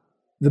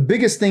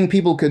biggest thing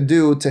people could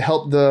do to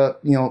help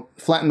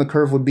flatten the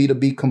curve would be to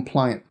be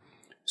compliant.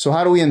 So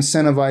how do we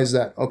incentivize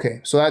that? Okay,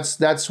 so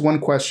that's one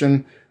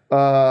question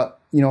that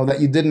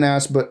you didn't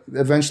ask, but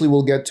eventually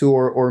we'll get to,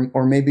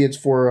 or maybe it's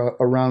for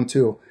a round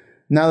two.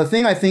 Now, the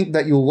thing I think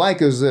that you'll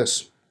like is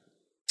this.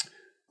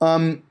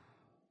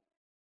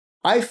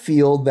 I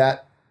feel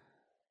that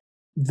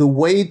the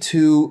way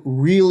to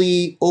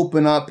really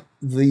open up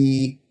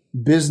the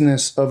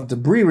business of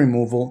debris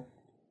removal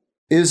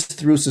is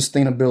through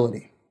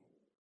sustainability.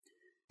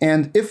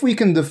 And if we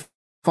can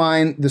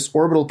define this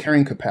orbital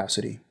carrying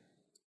capacity,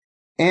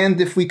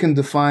 and if we can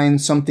define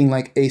something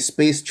like a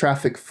space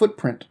traffic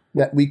footprint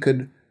that we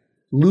could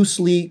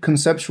loosely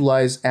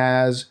conceptualize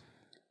as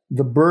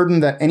the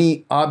burden that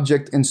any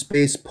object in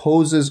space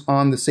poses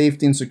on the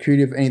safety and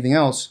security of anything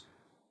else,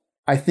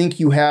 I think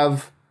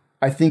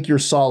you're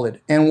solid.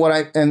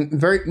 And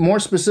very more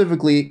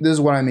specifically, this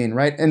is what I mean,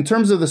 right? In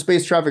terms of the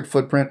space traffic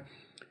footprint,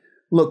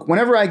 look,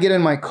 whenever I get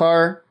in my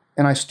car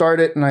and I start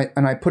it and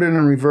I put it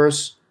in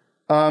reverse,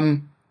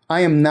 I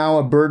am now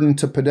a burden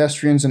to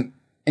pedestrians and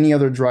any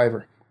other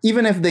driver.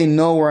 Even if they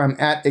know where I'm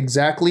at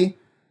exactly,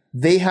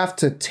 they have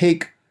to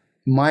take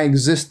my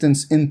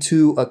existence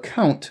into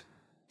account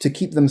to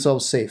keep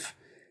themselves safe.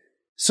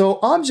 So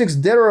objects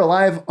dead or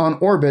alive on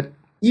orbit,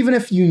 even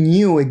if you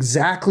knew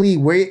exactly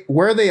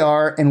where they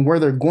are and where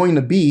they're going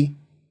to be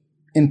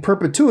in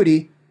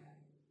perpetuity,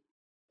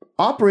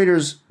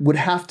 operators would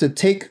have to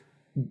take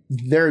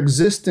their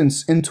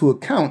existence into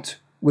account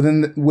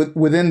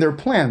within their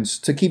plans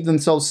to keep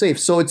themselves safe.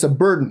 So it's a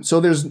burden. So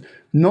there's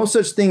no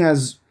such thing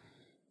as,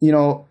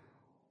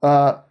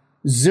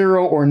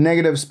 zero or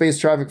negative space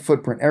traffic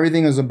footprint.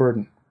 Everything is a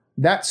burden.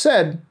 That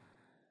said,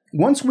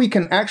 once we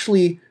can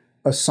actually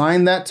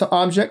assign that to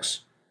objects,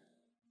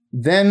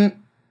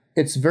 then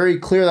it's very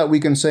clear that we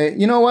can say,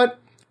 you know what?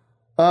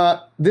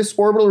 This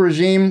orbital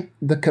regime,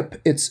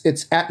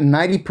 it's at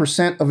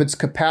 90% of its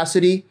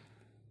capacity.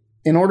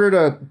 In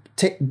order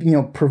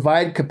to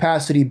provide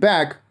capacity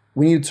back,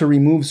 we need to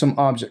remove some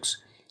objects.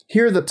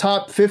 Here are the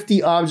top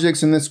 50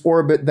 objects in this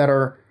orbit that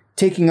are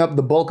taking up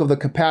the bulk of the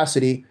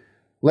capacity.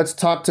 Let's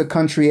talk to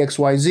country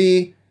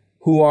XYZ,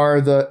 who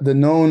are the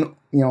known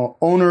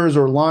owners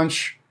or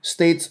launch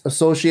states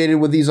associated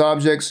with these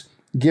objects.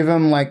 Give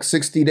them like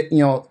 6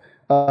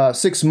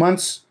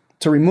 months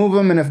to remove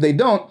them, and if they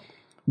don't,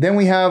 then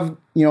we have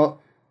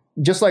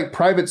just like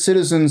private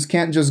citizens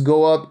can't just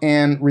go up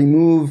and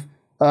remove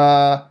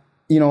a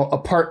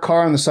parked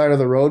car on the side of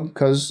the road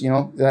because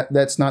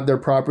that's not their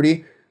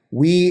property.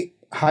 We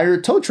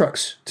hire tow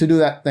trucks to do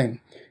that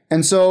thing,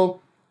 and so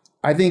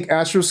I think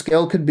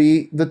Astroscale could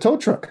be the tow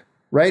truck,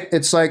 right?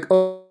 It's like,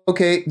 oh,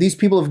 okay, these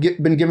people have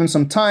been given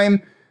some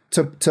time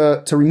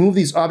to remove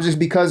these objects,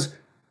 because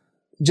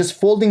just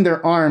folding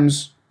their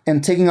arms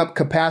and taking up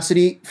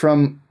capacity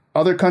from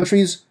other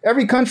countries,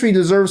 every country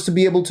deserves to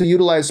be able to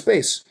utilize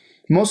space.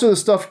 Most of the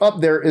stuff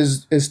up there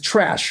is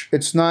trash.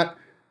 It's not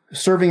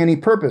serving any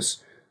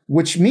purpose,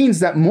 which means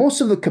that most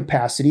of the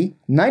capacity,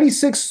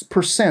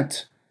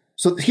 96%.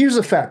 So here's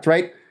a fact,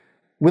 right?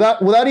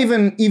 Without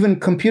even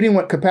computing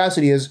what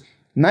capacity is,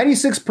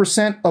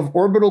 96% of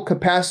orbital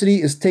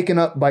capacity is taken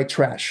up by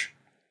trash.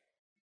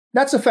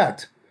 That's a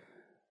fact.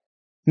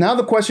 Now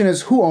the question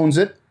is, who owns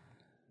it?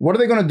 What are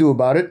they going to do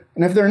about it?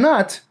 And if they're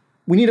not,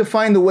 we need to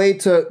find a way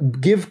to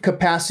give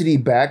capacity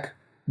back,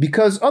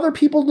 because other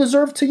people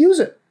deserve to use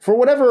it for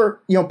whatever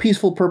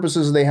peaceful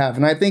purposes they have.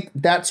 And I think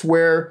that's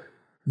where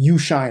you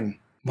shine.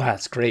 Wow,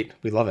 that's great.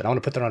 We love it. I want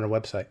to put that on our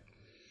website.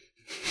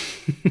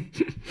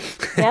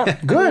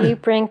 Yep. Good.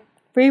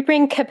 We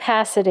bring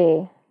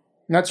capacity.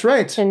 That's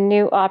right. To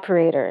new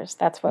operators.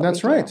 That's what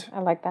That's we do. right. I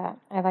like that.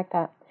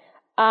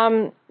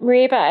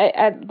 Mariba,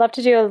 I'd love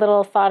to do a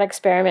little thought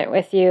experiment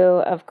with you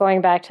of going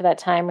back to that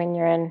time when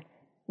you're in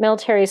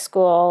military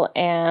school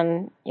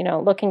and,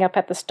 looking up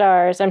at the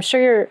stars. I'm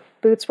sure your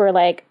boots were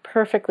like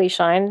perfectly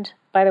shined,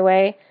 by the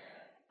way.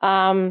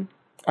 I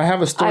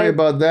have a story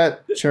about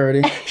that,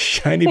 Charity.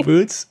 Shiny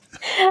boots?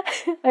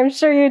 I'm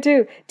sure you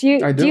do. Do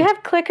you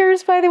have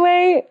clickers, by the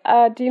way?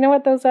 Do you know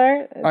what those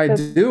are? I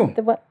do.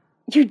 What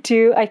you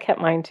do? I kept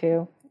mine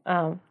too.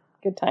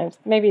 Good times.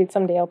 Maybe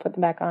someday I'll put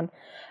them back on.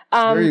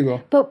 There you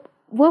go. But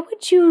what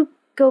would you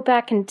go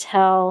back and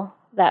tell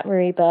that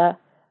Mariba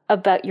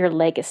about your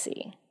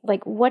legacy?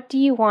 Like, what do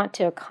you want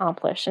to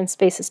accomplish in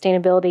space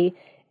sustainability,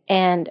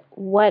 and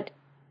what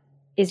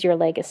is your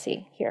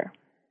legacy here?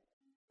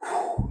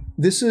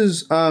 This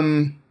is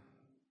a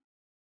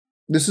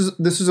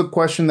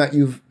question that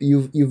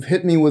you've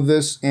hit me with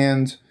this,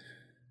 and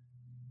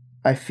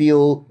I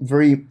feel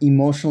very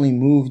emotionally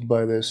moved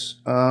by this.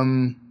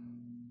 I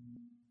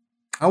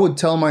would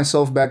tell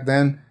myself back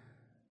then,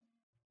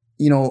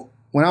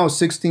 when I was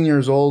 16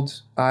 years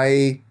old,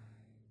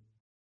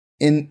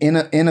 in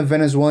a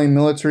Venezuelan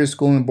military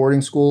school and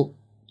boarding school,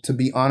 to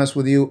be honest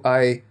with you,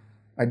 I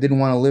didn't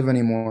want to live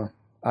anymore.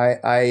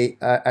 I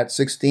at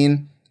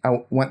 16,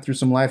 I went through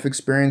some life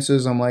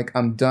experiences. I'm like,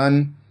 I'm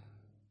done.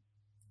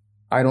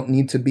 I don't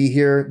need to be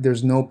here.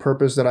 There's no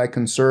purpose that I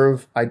can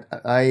serve.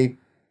 I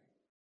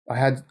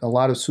had a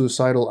lot of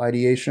suicidal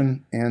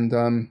ideation,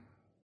 and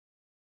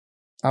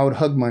I would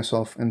hug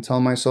myself and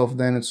tell myself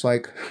then, it's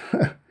like,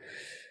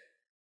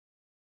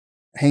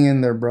 hang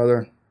in there,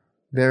 brother.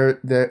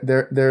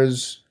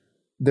 There's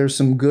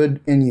some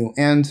good in you.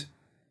 And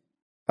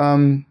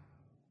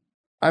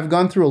I've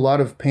gone through a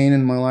lot of pain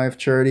in my life,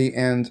 Charity,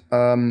 and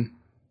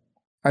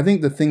I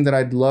think the thing that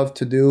I'd love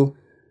to do,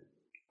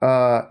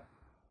 and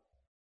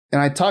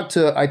I talked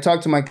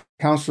to my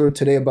counselor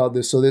today about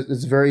this, so this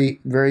is very,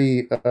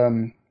 very,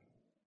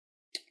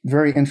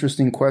 very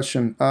interesting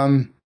question.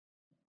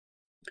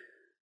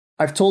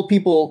 I've told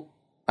people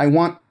I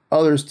want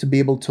others to be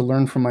able to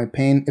learn from my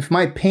pain. If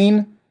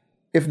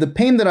the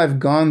pain that I've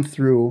gone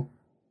through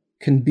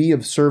can be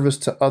of service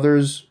to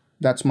others,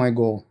 that's my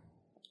goal.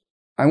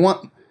 I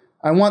want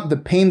the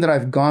pain that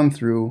I've gone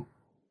through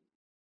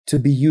to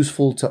be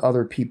useful to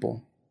other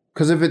people.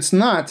 Because if it's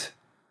not,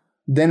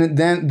 then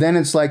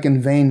it's like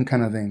in vain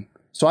kind of thing.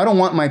 So I don't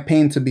want my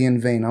pain to be in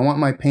vain. I want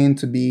my pain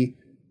to be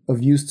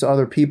of use to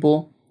other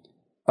people.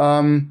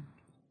 And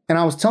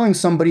I was telling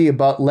somebody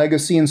about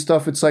legacy and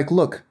stuff. It's like,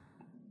 look,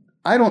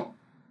 I don't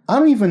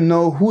even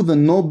know who the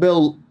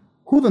Nobel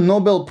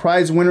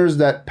Prize winners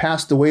that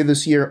passed away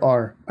this year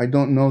are. I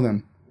don't know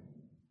them.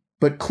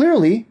 But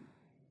clearly,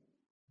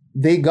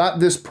 they got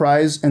this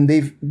prize, and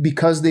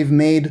because they've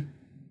made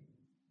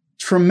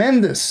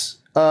tremendous,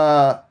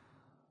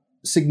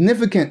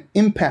 significant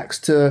impacts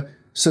to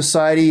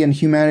society and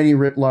humanity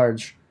writ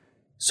large.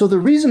 So the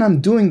reason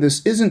I'm doing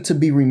this isn't to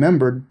be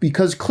remembered,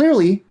 because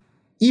clearly,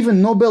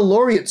 even Nobel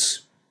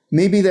laureates,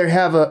 maybe they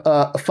have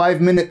a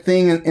 5-minute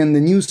thing in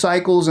the news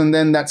cycles, and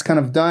then that's kind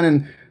of done,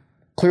 and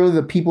clearly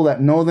the people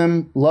that know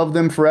them love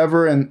them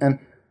forever, and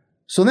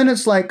so then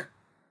it's like,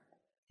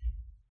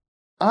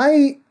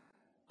 I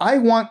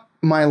want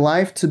my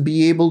life to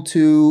be able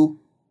to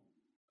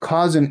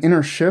cause an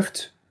inner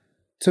shift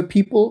to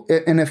people,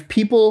 and if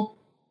people,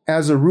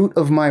 as a root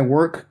of my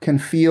work, can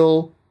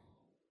feel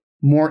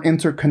more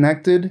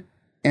interconnected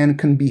and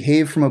can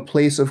behave from a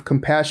place of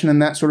compassion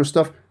and that sort of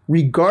stuff,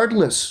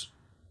 regardless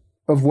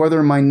of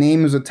whether my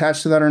name is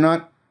attached to that or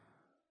not,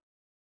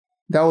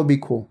 that would be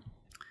cool.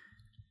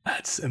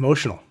 That's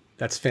emotional.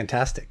 That's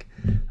fantastic.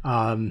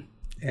 Boy,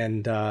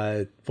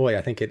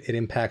 I think it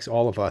impacts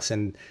all of us.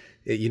 And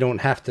you don't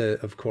have to,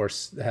 of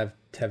course,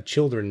 have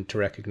children to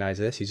recognize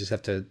this. You just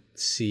have to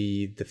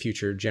see the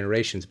future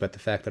generations. But the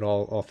fact that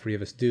all three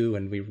of us do,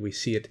 and we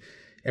see it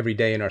every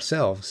day in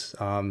ourselves,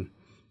 on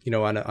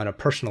a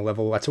personal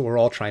level, that's what we're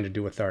all trying to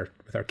do with our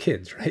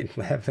kids, right?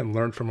 Have them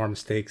learn from our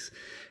mistakes,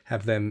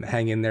 have them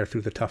hang in there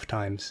through the tough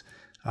times.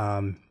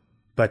 Booyah.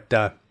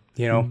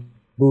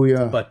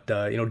 But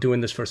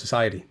doing this for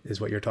society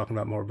is what you're talking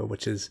about more, but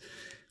which is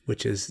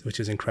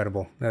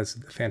incredible. That's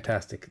a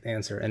fantastic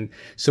answer. And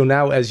so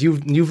now, as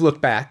you've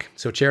looked back,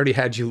 so Charity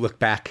had you look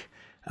back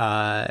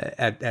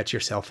at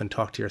yourself and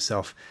talk to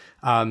yourself.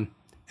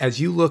 As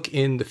you look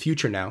in the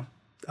future now,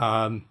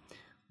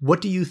 what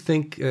do you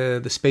think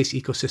the space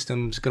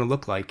ecosystem is going to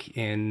look like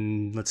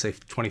in, let's say,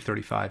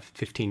 2035,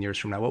 15 years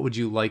from now? Well,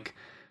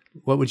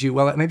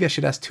 maybe I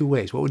should ask two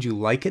ways. What would you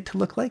like it to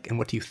look like, and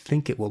what do you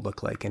think it will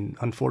look like? And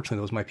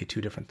unfortunately, those might be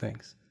two different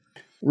things.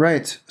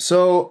 Right.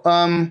 So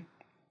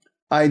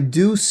I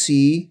do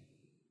see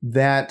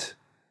that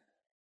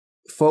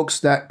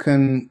folks that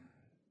can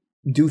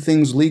do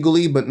things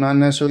legally, but not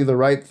necessarily the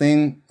right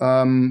thing,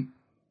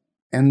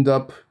 end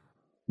up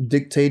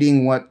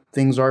dictating what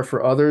things are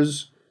for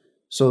others.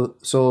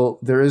 So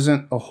there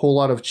isn't a whole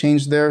lot of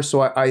change there.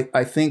 So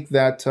I think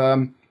that,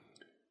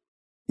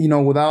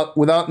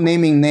 without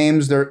naming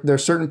names, there are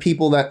certain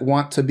people that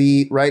want to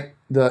be, right,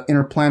 the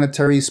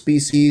interplanetary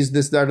species,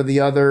 this, that, or the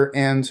other.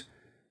 And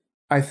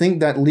I think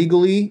that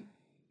legally,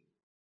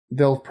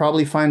 they'll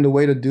probably find a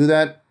way to do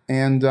that.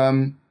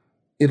 And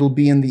it'll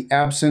be in the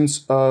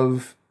absence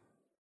of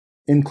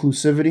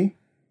inclusivity.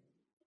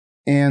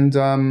 And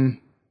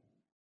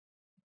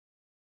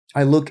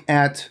I look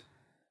at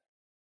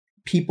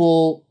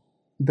people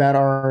that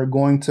are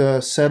going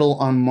to settle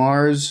on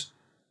Mars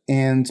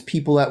and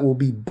people that will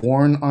be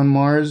born on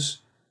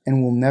Mars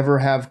and will never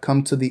have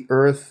come to the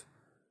Earth.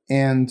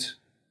 And,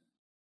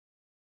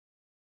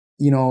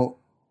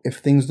 if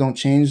things don't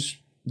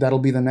change, that'll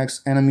be the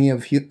next enemy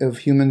of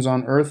humans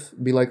on Earth.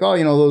 Be like,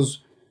 those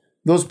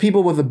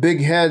people with the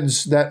big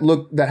heads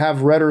that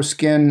have redder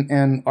skin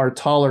and are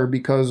taller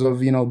because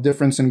of,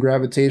 difference in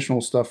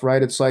gravitational stuff,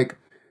 right? It's like,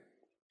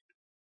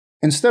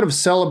 instead of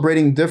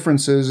celebrating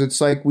differences,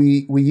 it's like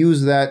we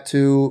use that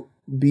to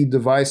be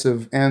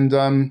divisive.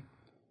 And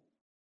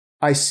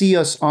I see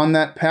us on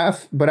that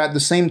path, but at the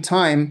same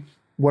time,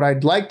 what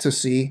I'd like to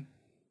see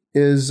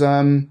is,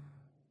 I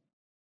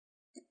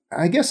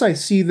guess I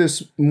see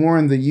this more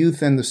in the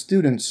youth and the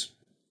students.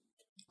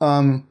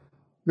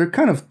 They're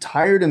kind of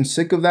tired and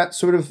sick of that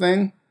sort of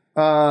thing.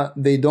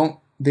 They don't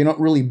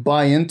really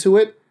buy into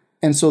it.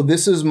 And so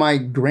this is my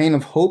grain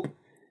of hope,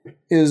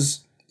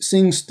 is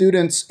seeing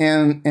students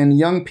and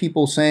young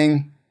people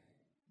saying,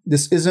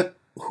 this isn't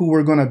who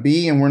we're going to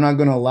be, and we're not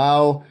going to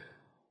allow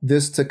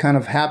this to kind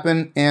of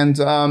happen. And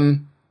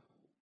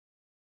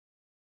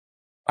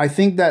I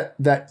think that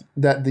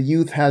the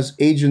youth has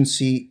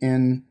agency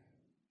in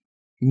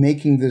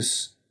making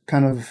this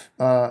kind of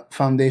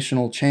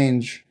foundational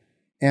change.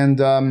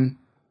 And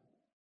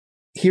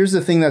here's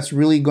the thing that's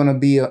really going to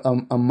be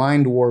a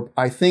mind warp.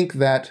 I think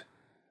that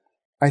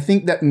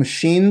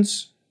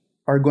machines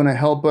are going to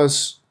help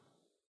us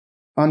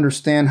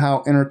understand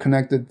how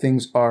interconnected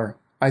things are.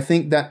 I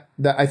think that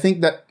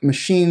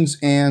machines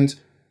and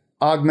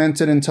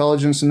augmented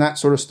intelligence and that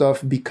sort of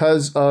stuff,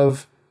 because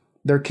of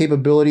their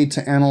capability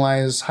to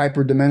analyze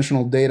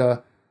hyperdimensional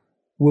data,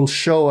 will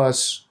show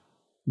us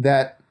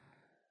that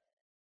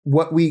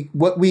what we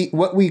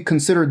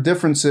consider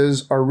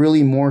differences are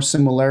really more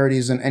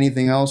similarities than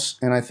anything else.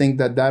 And I think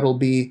that that'll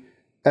be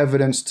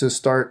evidence to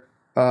start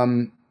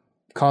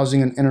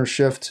causing an inner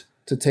shift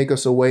to take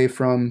us away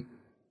from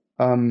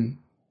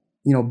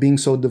being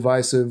so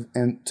divisive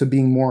and to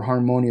being more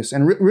harmonious,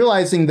 and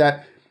realizing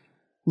that,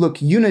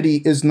 look,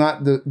 unity is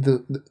not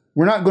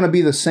we're not going to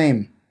be the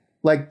same.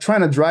 Like,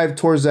 trying to drive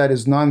towards that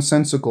is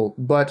nonsensical,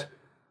 but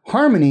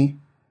harmony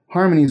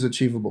is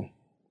achievable.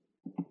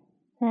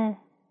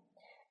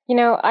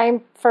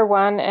 I, for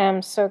one,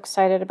 am so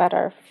excited about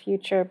our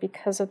future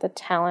because of the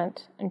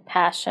talent and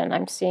passion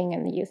I'm seeing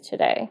in the youth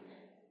today.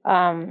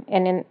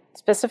 And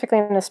specifically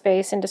in the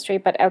space industry,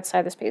 but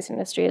outside the space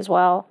industry as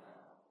well.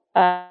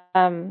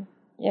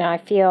 I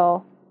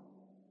feel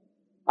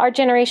our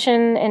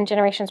generation and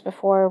generations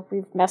before,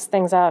 we've messed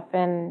things up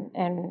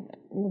and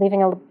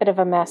leaving a bit of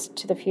a mess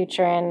to the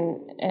future.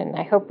 And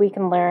I hope we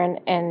can learn,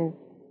 and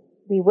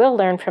we will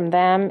learn from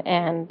them.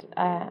 And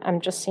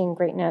I'm just seeing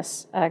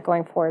greatness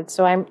going forward.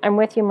 So I'm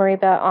with you,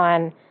 Mariba,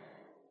 on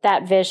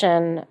that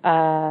vision,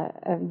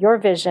 your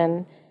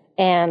vision,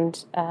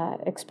 and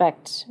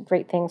expect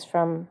great things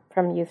from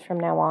youth from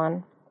now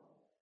on.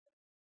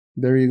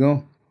 There you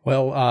go.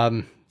 Well,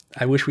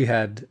 I wish we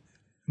had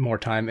more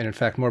time. And in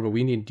fact, Mariba,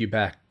 we need you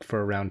back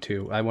for round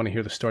 2. I want to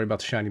hear the story about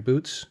the shiny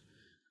boots.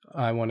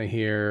 I want to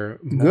hear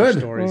more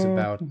stories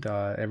about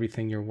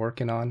everything you're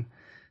working on.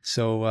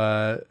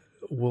 So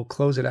we'll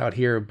close it out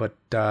here, but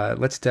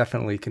let's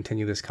definitely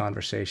continue this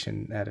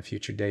conversation at a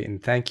future date.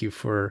 And thank you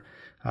for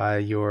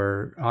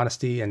your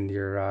honesty and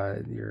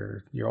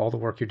your all the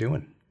work you're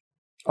doing.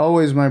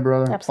 Always, my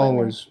brother. Absolutely.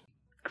 Always.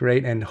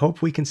 Great, and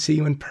hope we can see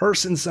you in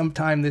person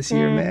sometime this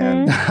year,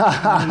 man.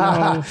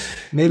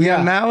 Maybe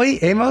on Maui,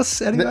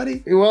 Amos, anybody?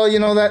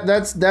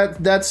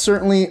 That's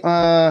certainly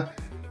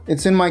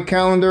it's in my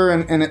calendar,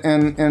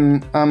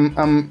 and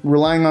I'm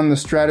relying on the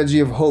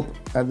strategy of hope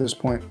at this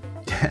point.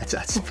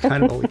 That's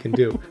kind of what we can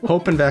do.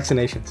 Hope and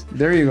vaccinations.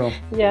 There you go.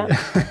 Yeah.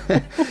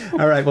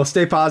 All right. Well,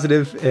 stay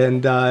positive,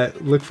 and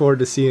look forward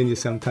to seeing you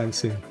sometime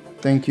soon.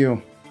 Thank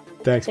you.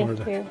 Thanks, Thank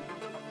Mariba. you.